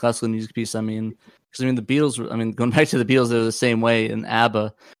and classical music piece. I mean, because the Beatles. Going back to the Beatles, they were the same way. And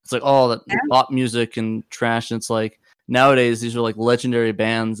ABBA, it's like all that pop music and trash. And it's like nowadays these are like legendary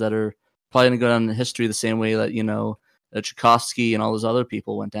bands that are probably going to go down in history the same way that Tchaikovsky and all those other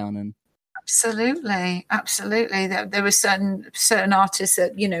people went down in. Absolutely. There were certain artists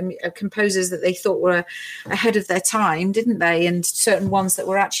that composers that they thought were ahead of their time, didn't they? And certain ones that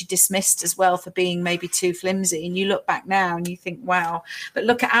were actually dismissed as well for being maybe too flimsy. And you look back now and you think, wow. But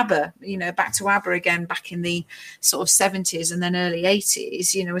look at ABBA. Back to ABBA again, back in the sort of 70s and then early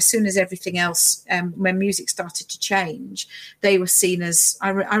 80s. As soon as everything else, when music started to change, they were seen as.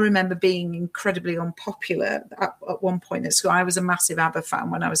 I remember being incredibly unpopular at one point at school. I was a massive ABBA fan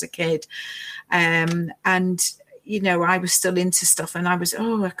when I was a kid. And I was still into stuff, and I was,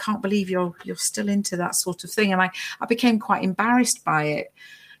 I can't believe you're still into that sort of thing. And I became quite embarrassed by it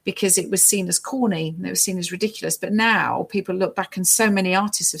because it was seen as corny and it was seen as ridiculous. But now people look back, and so many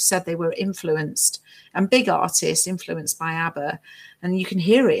artists have said they were influenced, and big artists influenced by ABBA, and you can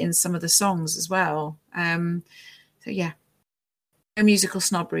hear it in some of the songs as well. So yeah, no musical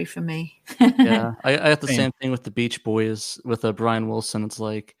snobbery for me. Yeah, I got the same thing with the Beach Boys with Brian Wilson. It's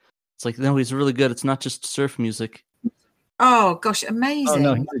like no, he's really good. It's not just surf music. Oh gosh, amazing!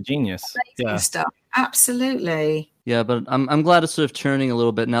 Oh no, he's a genius. Amazing stuff. Absolutely. Yeah, but I'm glad it's sort of turning a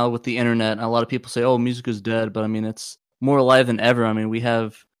little bit now with the internet. A lot of people say, "Oh, music is dead," but it's more alive than ever. We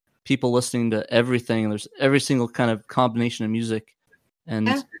have people listening to everything. There's every single kind of combination of music, and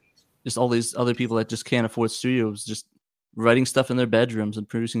just all these other people that just can't afford studios, just writing stuff in their bedrooms and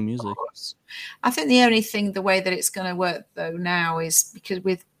producing music. I think the way that it's going to work though now is because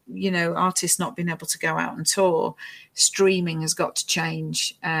with artists not being able to go out and tour, streaming has got to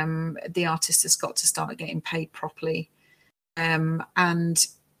change. The artist has got to start getting paid properly, and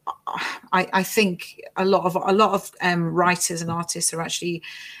I think a lot of writers and artists are actually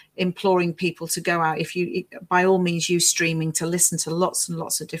imploring people to go out. If you, by all means, use streaming to listen to lots and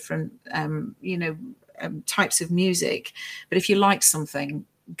lots of different types of music. But if you like something,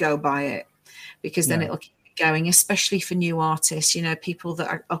 go buy it, because then it'll keep going, especially for new artists, people that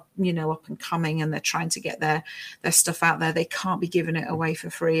are up and coming, and they're trying to get their stuff out there. They can't be giving it away for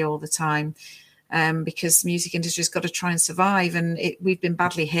free all the time, because the music industry's got to try and survive, and we've been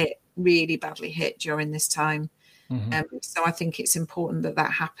really badly hit during this time. Mm-hmm. So I think it's important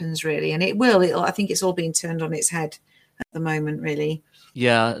that happens, really, and I think it's all being turned on its head at the moment, really.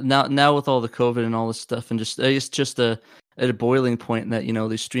 Yeah, now with all the COVID and all this stuff, and it's just at a boiling point that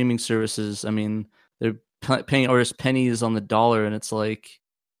these streaming services, they're paying artists pennies on the dollar, and it's like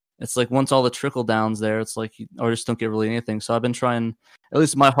once all the trickle downs there, it's like artists don't get really anything. So I've been trying, at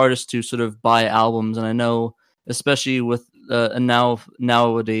least my hardest, to sort of buy albums, and I know especially with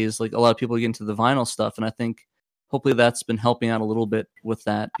nowadays, like a lot of people get into the vinyl stuff, and I think hopefully that's been helping out a little bit with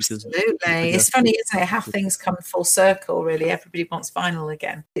that. Because absolutely, it's funny, isn't it, how things come full circle. Really, everybody wants vinyl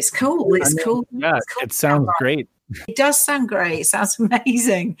again. It's cool. It's cool. Yeah, it's cool. It sounds great. It does sound great. It sounds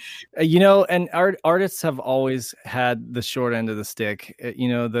amazing. And artists have always had the short end of the stick.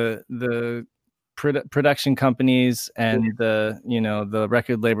 The production companies and the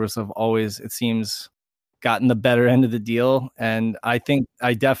record labels have always, it seems, gotten the better end of the deal. And I think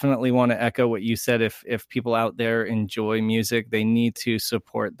I definitely want to echo what you said. If people out there enjoy music, they need to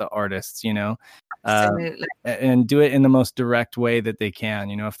support the artists, and do it in the most direct way that they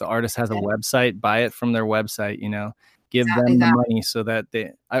can. If the artist has a website, buy it from their website, give them the money so that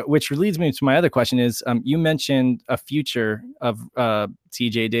which leads me to my other question is, you mentioned a future of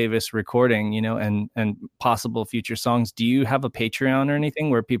TJ Davis recording, and possible future songs. Do you have a Patreon or anything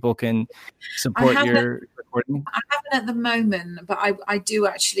where people can support your recording? I haven't at the moment, but I do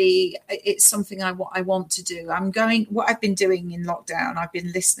actually. It's something I want to do. What I've been doing in lockdown, I've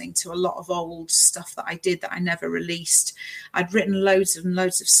been listening to a lot of old stuff that I did that I never released. I'd written loads and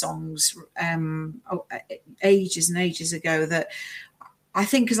loads of songs ages and ages ago that I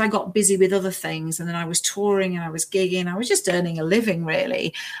think because I got busy with other things, and then I was touring and I was gigging, I was just earning a living,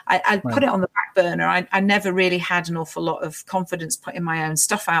 really. I put it on the back burner. I never really had an awful lot of confidence putting my own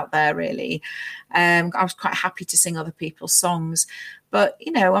stuff out there, really. I was quite happy to sing other people's songs. But,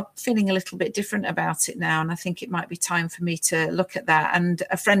 I'm feeling a little bit different about it now, and I think it might be time for me to look at that. And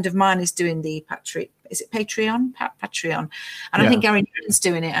a friend of mine is doing the Patreon? Patreon. And I think Gary Newton's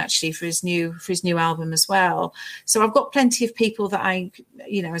doing it actually for his new album as well. So I've got plenty of people that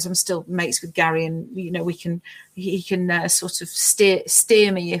as I'm still mates with Gary, and he can sort of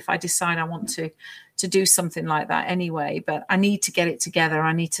steer me if I decide I want to do something like that anyway. But I need to get it together.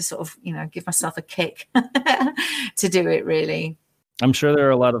 I need to sort of give myself a kick to do it, really. I'm sure there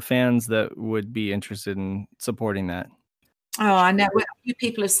are a lot of fans that would be interested in supporting that. Oh, I know. A few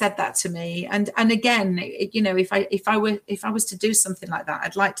people have said that to me, and again, if I was to do something like that,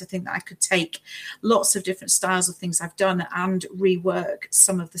 I'd like to think that I could take lots of different styles of things I've done and rework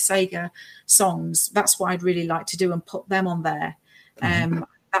some of the Sega songs. That's what I'd really like to do and put them on there.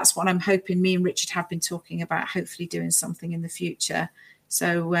 That's what I'm hoping. Me and Richard have been talking about, hopefully doing something in the future.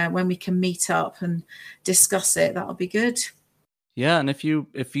 So when we can meet up and discuss it, that'll be good. Yeah, and if you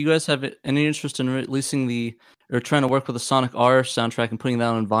guys have any interest in releasing or trying to work with the Sonic R soundtrack and putting that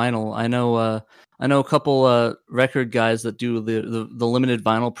on vinyl, I know a couple record guys that do the limited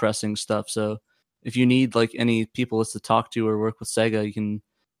vinyl pressing stuff. So if you need any people to talk to or work with Sega, you can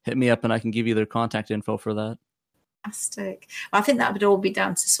hit me up and I can give you their contact info for that. Fantastic. Well, I think that would all be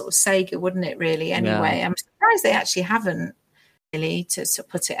down to sort of Sega, wouldn't it? Really. Anyway, yeah. I'm surprised they actually haven't really to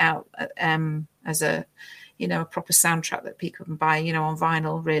put it out as a a proper soundtrack that people can buy on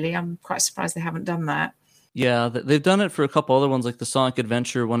vinyl. Really, I'm quite surprised they haven't done that. Yeah, they've done it for a couple other ones like the Sonic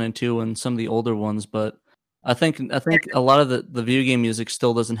Adventure 1 and 2 and some of the older ones, but I think a lot of the video game music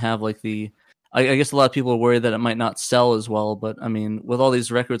still doesn't have I guess a lot of people are worried that it might not sell as well, but I mean, with all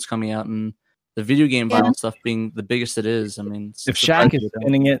these records coming out and the video game vinyl stuff being the biggest it is, I mean, if Shaq is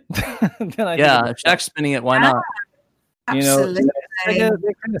spinning it, then if Shaq's spinning it, why not? Absolutely. They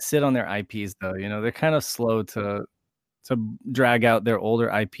kind of sit on their IPs though. They're kind of slow to drag out their older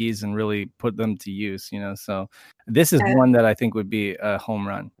IPs and really put them to use. So this is one that I think would be a home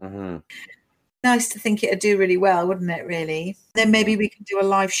run. Mm-hmm. Nice to think it'd do really well, wouldn't it? Really. Then maybe we could do a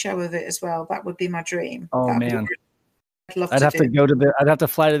live show of it as well. That would be my dream. Oh That'd man. I'd have to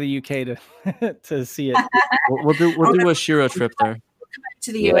fly to the UK to see it. We'll do a Shiro trip there. We'll come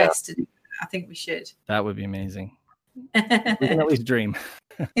to the US to do that. I think we should. That would be amazing. We can at least dream.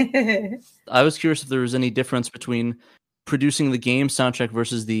 I was curious if there was any difference between producing the game soundtrack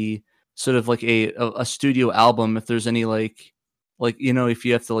versus the sort of a studio album. If there's any if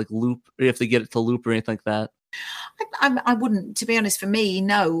you have to loop, or you have to get it to loop or anything like that. I wouldn't, to be honest. For me,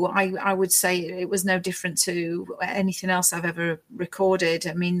 no. I would say it was no different to anything else I've ever recorded.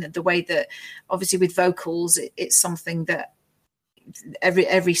 I mean, the way that obviously with vocals, it's something that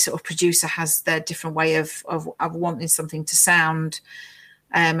every sort of producer has their different way of wanting something to sound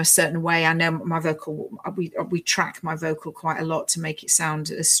a certain way. I know my vocal, we track my vocal quite a lot to make it sound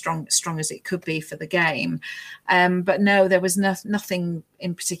as strong as it could be for the game. But no, there was nothing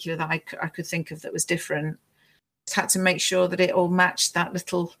in particular that I could think of that was different. Just had to make sure that it all matched that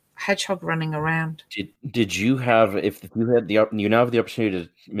little hedgehog running around. Did you have, if you now have the opportunity to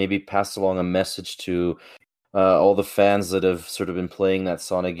maybe pass along a message to all the fans that have sort of been playing that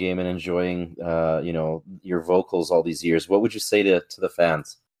Sonic game and enjoying, your vocals all these years, what would you say to the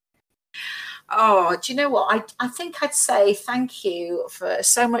fans? Oh, do you know what? I think I'd say thank you for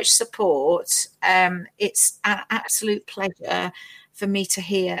so much support. It's an absolute pleasure for me to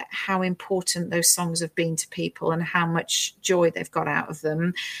hear how important those songs have been to people and how much joy they've got out of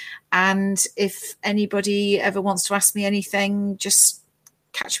them. And if anybody ever wants to ask me anything, just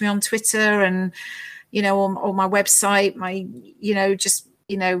catch me on Twitter and, or my website,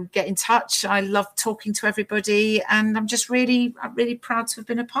 get in touch. I love talking to everybody, and I'm really proud to have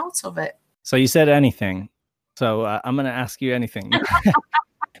been a part of it. So you said anything. So I'm going to ask you anything.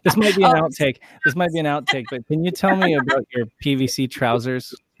 This might be an outtake. But can you tell me about your PVC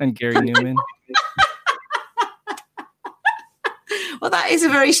trousers and Gary Numan? Well, that is a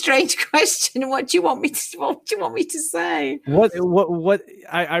very strange question. What do you want me to say? What?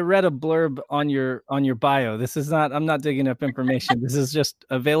 I read a blurb on your bio. This is not. I'm not digging up information. This is just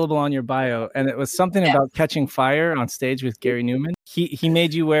available on your bio, and it was something about catching fire on stage with Gary Numan. He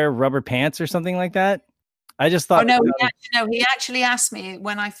made you wear rubber pants or something like that. I just thought. Oh no, he actually asked me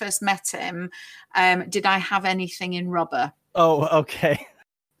when I first met him, did I have anything in rubber? Oh, okay.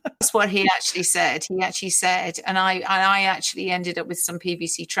 That's what he actually said. He actually said, and I actually ended up with some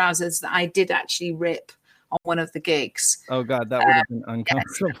PVC trousers that I did actually rip on one of the gigs. Oh God, that would have been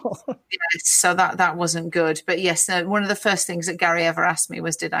uncomfortable. Yes, so that wasn't good. But yes, one of the first things that Gary ever asked me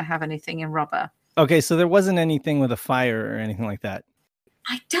was, did I have anything in rubber? Okay, so there wasn't anything with a fire or anything like that.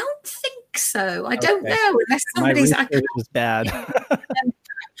 I don't think so. I don't know unless somebody's. My research was bad.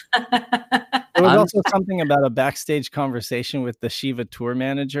 There was also something about a backstage conversation with the Shiva tour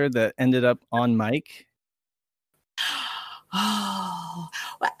manager that ended up on mic. Oh,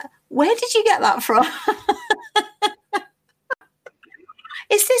 where did you get that from?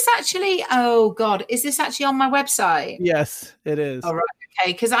 Is this actually? Oh God, is this actually on my website? Yes, it is. All right.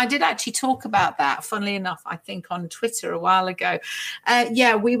 Okay, because I did actually talk about that, funnily enough, I think on Twitter a while ago.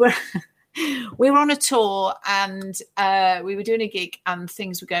 We were on a tour, and we were doing a gig, and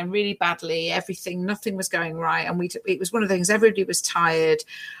things were going really badly. Nothing was going right, and it was one of the things. Everybody was tired.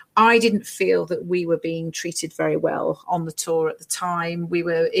 I didn't feel that we were being treated very well on the tour at the time.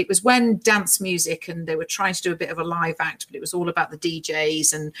 It was when dance music, and they were trying to do a bit of a live act, but it was all about the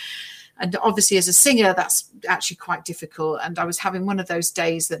DJs, and obviously as a singer, that's actually quite difficult. And I was having one of those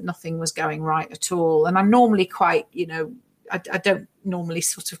days that nothing was going right at all. And I'm normally quite, I don't normally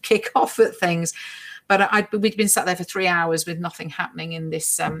sort of kick off at things, but we'd been sat there for 3 hours with nothing happening in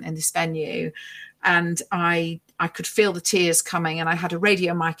this venue. And I could feel the tears coming, and I had a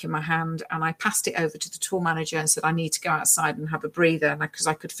radio mic in my hand, and I passed it over to the tour manager and said, I need to go outside and have a breather, because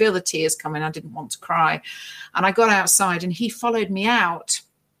I could feel the tears coming. I didn't want to cry. And I got outside, and he followed me out.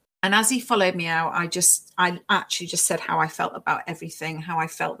 And as he followed me out, I actually just said how I felt about everything, how I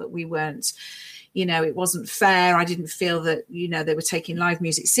felt that we weren't, it wasn't fair. I didn't feel that, they were taking live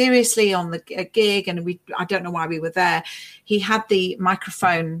music seriously on the gig. And I don't know why we were there. He had the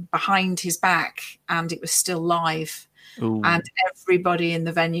microphone behind his back, and it was still live. Ooh. And everybody in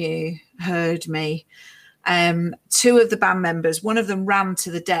the venue heard me. Two of the band members, one of them ran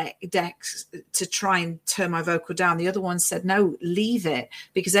to the deck to try and turn my vocal down. The other one said, no, leave it,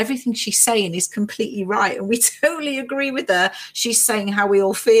 because everything she's saying is completely right. And we totally agree with her. She's saying how we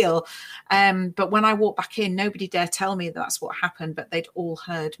all feel. But when I walked back in, nobody dared tell me that's what happened, but they'd all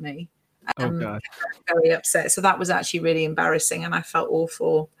heard me. God. Very upset. So that was actually really embarrassing, and I felt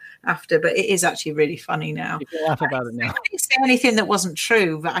awful after, but it is actually really funny now. You can laugh about it now. I didn't say anything that wasn't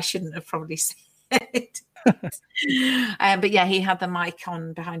true, but I shouldn't have probably said it. But yeah, he had the mic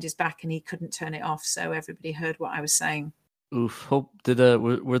on behind his back, and he couldn't turn it off, so everybody heard what I was saying. Oof. Hope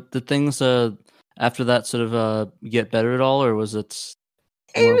were the things after that sort of get better at all, or was it?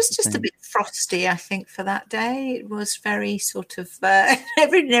 It was just a bit frosty, I think, for that day. It was very sort of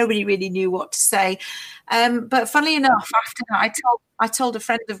nobody really knew what to say. But funnily enough, after that, I told a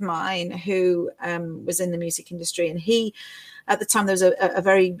friend of mine who was in the music industry, and he, at the time, there was a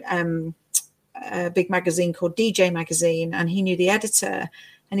very big magazine called DJ Magazine, and he knew the editor,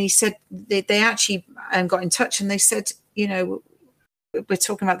 and he said they actually got in touch, and they said, we're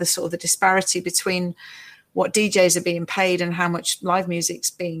talking about the sort of the disparity between what DJs are being paid and how much live music's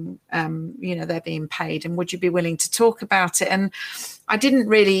being, they're being paid. And would you be willing to talk about it? And I didn't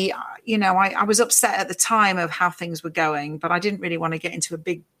really, I was upset at the time of how things were going, but I didn't really want to get into a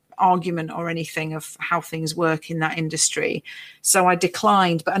big argument or anything of how things work in that industry. So I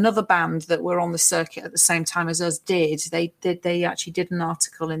declined. But another band that were on the circuit at the same time as us they actually did an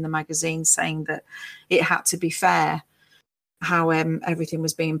article in the magazine saying that it had to be fair how everything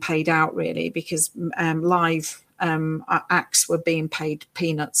was being paid out, really, because live acts were being paid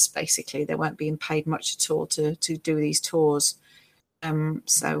peanuts, basically. They weren't being paid much at all to do these tours.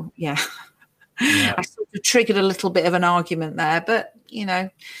 So, yeah. Yeah. I sort of triggered a little bit of an argument there, but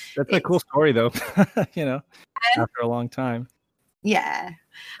That's a cool story, though. After a long time. Yeah.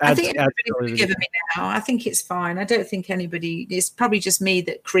 I think everybody's forgiven me now. I think it's fine. I don't think anybody, it's probably just me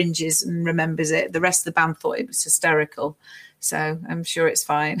that cringes and remembers it. The rest of the band thought it was hysterical. So I'm sure it's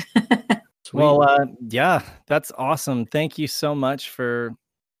fine. Well, yeah, that's awesome. Thank you so much for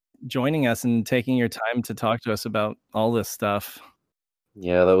joining us and taking your time to talk to us about all this stuff.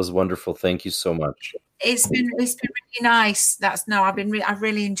 Yeah, that was wonderful. Thank you so much. It's been really nice. I've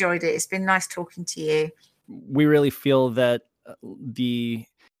really enjoyed it. It's been nice talking to you. We really feel that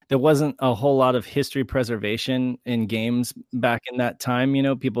there wasn't a whole lot of history preservation in games back in that time.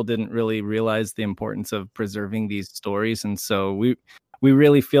 People didn't really realize the importance of preserving these stories, and so we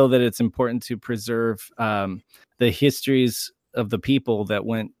really feel that it's important to preserve the histories of the people that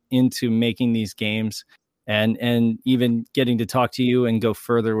went into making these games, and even getting to talk to you and go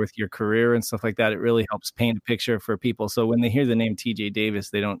further with your career and stuff like that. It really helps paint a picture for people. So when they hear the name TJ Davis,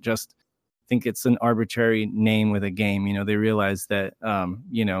 they don't just think it's an arbitrary name with a game. They realize that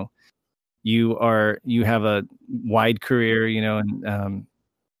you have a wide career, and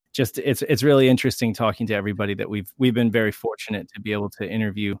just it's really interesting talking to everybody that we've been very fortunate to be able to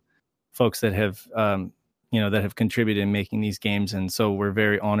interview folks that have that have contributed in making these games, and so we're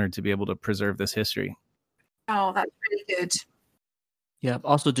very honored to be able to preserve this history. Oh, that's really good. Yeah.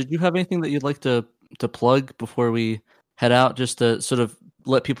 Also, did you have anything that you'd like to plug before we head out, just to sort of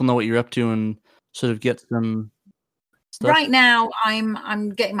let people know what you're up to and sort of get some stuff? Right now, I'm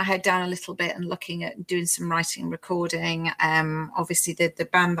getting my head down a little bit and looking at doing some writing and recording. Obviously, the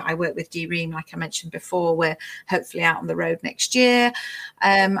band that I work with, D-Ream, like I mentioned before, we're hopefully out on the road next year.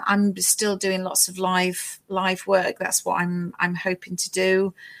 I'm still doing lots of live work. That's what I'm hoping to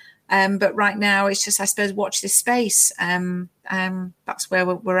do. But right now, it's just, I suppose, watch this space. That's where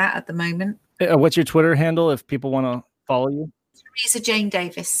we're at the moment. What's your Twitter handle if people want to follow you? Teresa Jane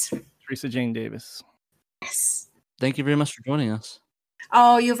Davis. Teresa Jane Davis. Yes. Thank you very much for joining us.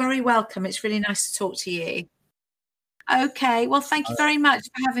 Oh, you're very welcome. It's really nice to talk to you. Okay. Well, thank you very much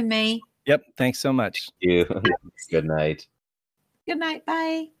for having me. Yep. Thanks so much. Thank you. Good night. Good night.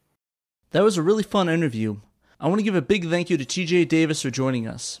 Bye. That was a really fun interview. I want to give a big thank you to TJ Davis for joining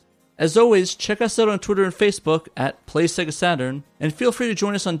us. As always, check us out on Twitter and Facebook at Play Sega Saturn, and feel free to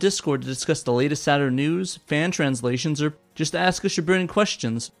join us on Discord to discuss the latest Saturn news, fan translations, or just ask us your burning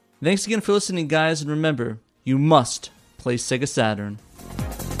questions. Thanks again for listening, guys, and remember, you must play Sega Saturn.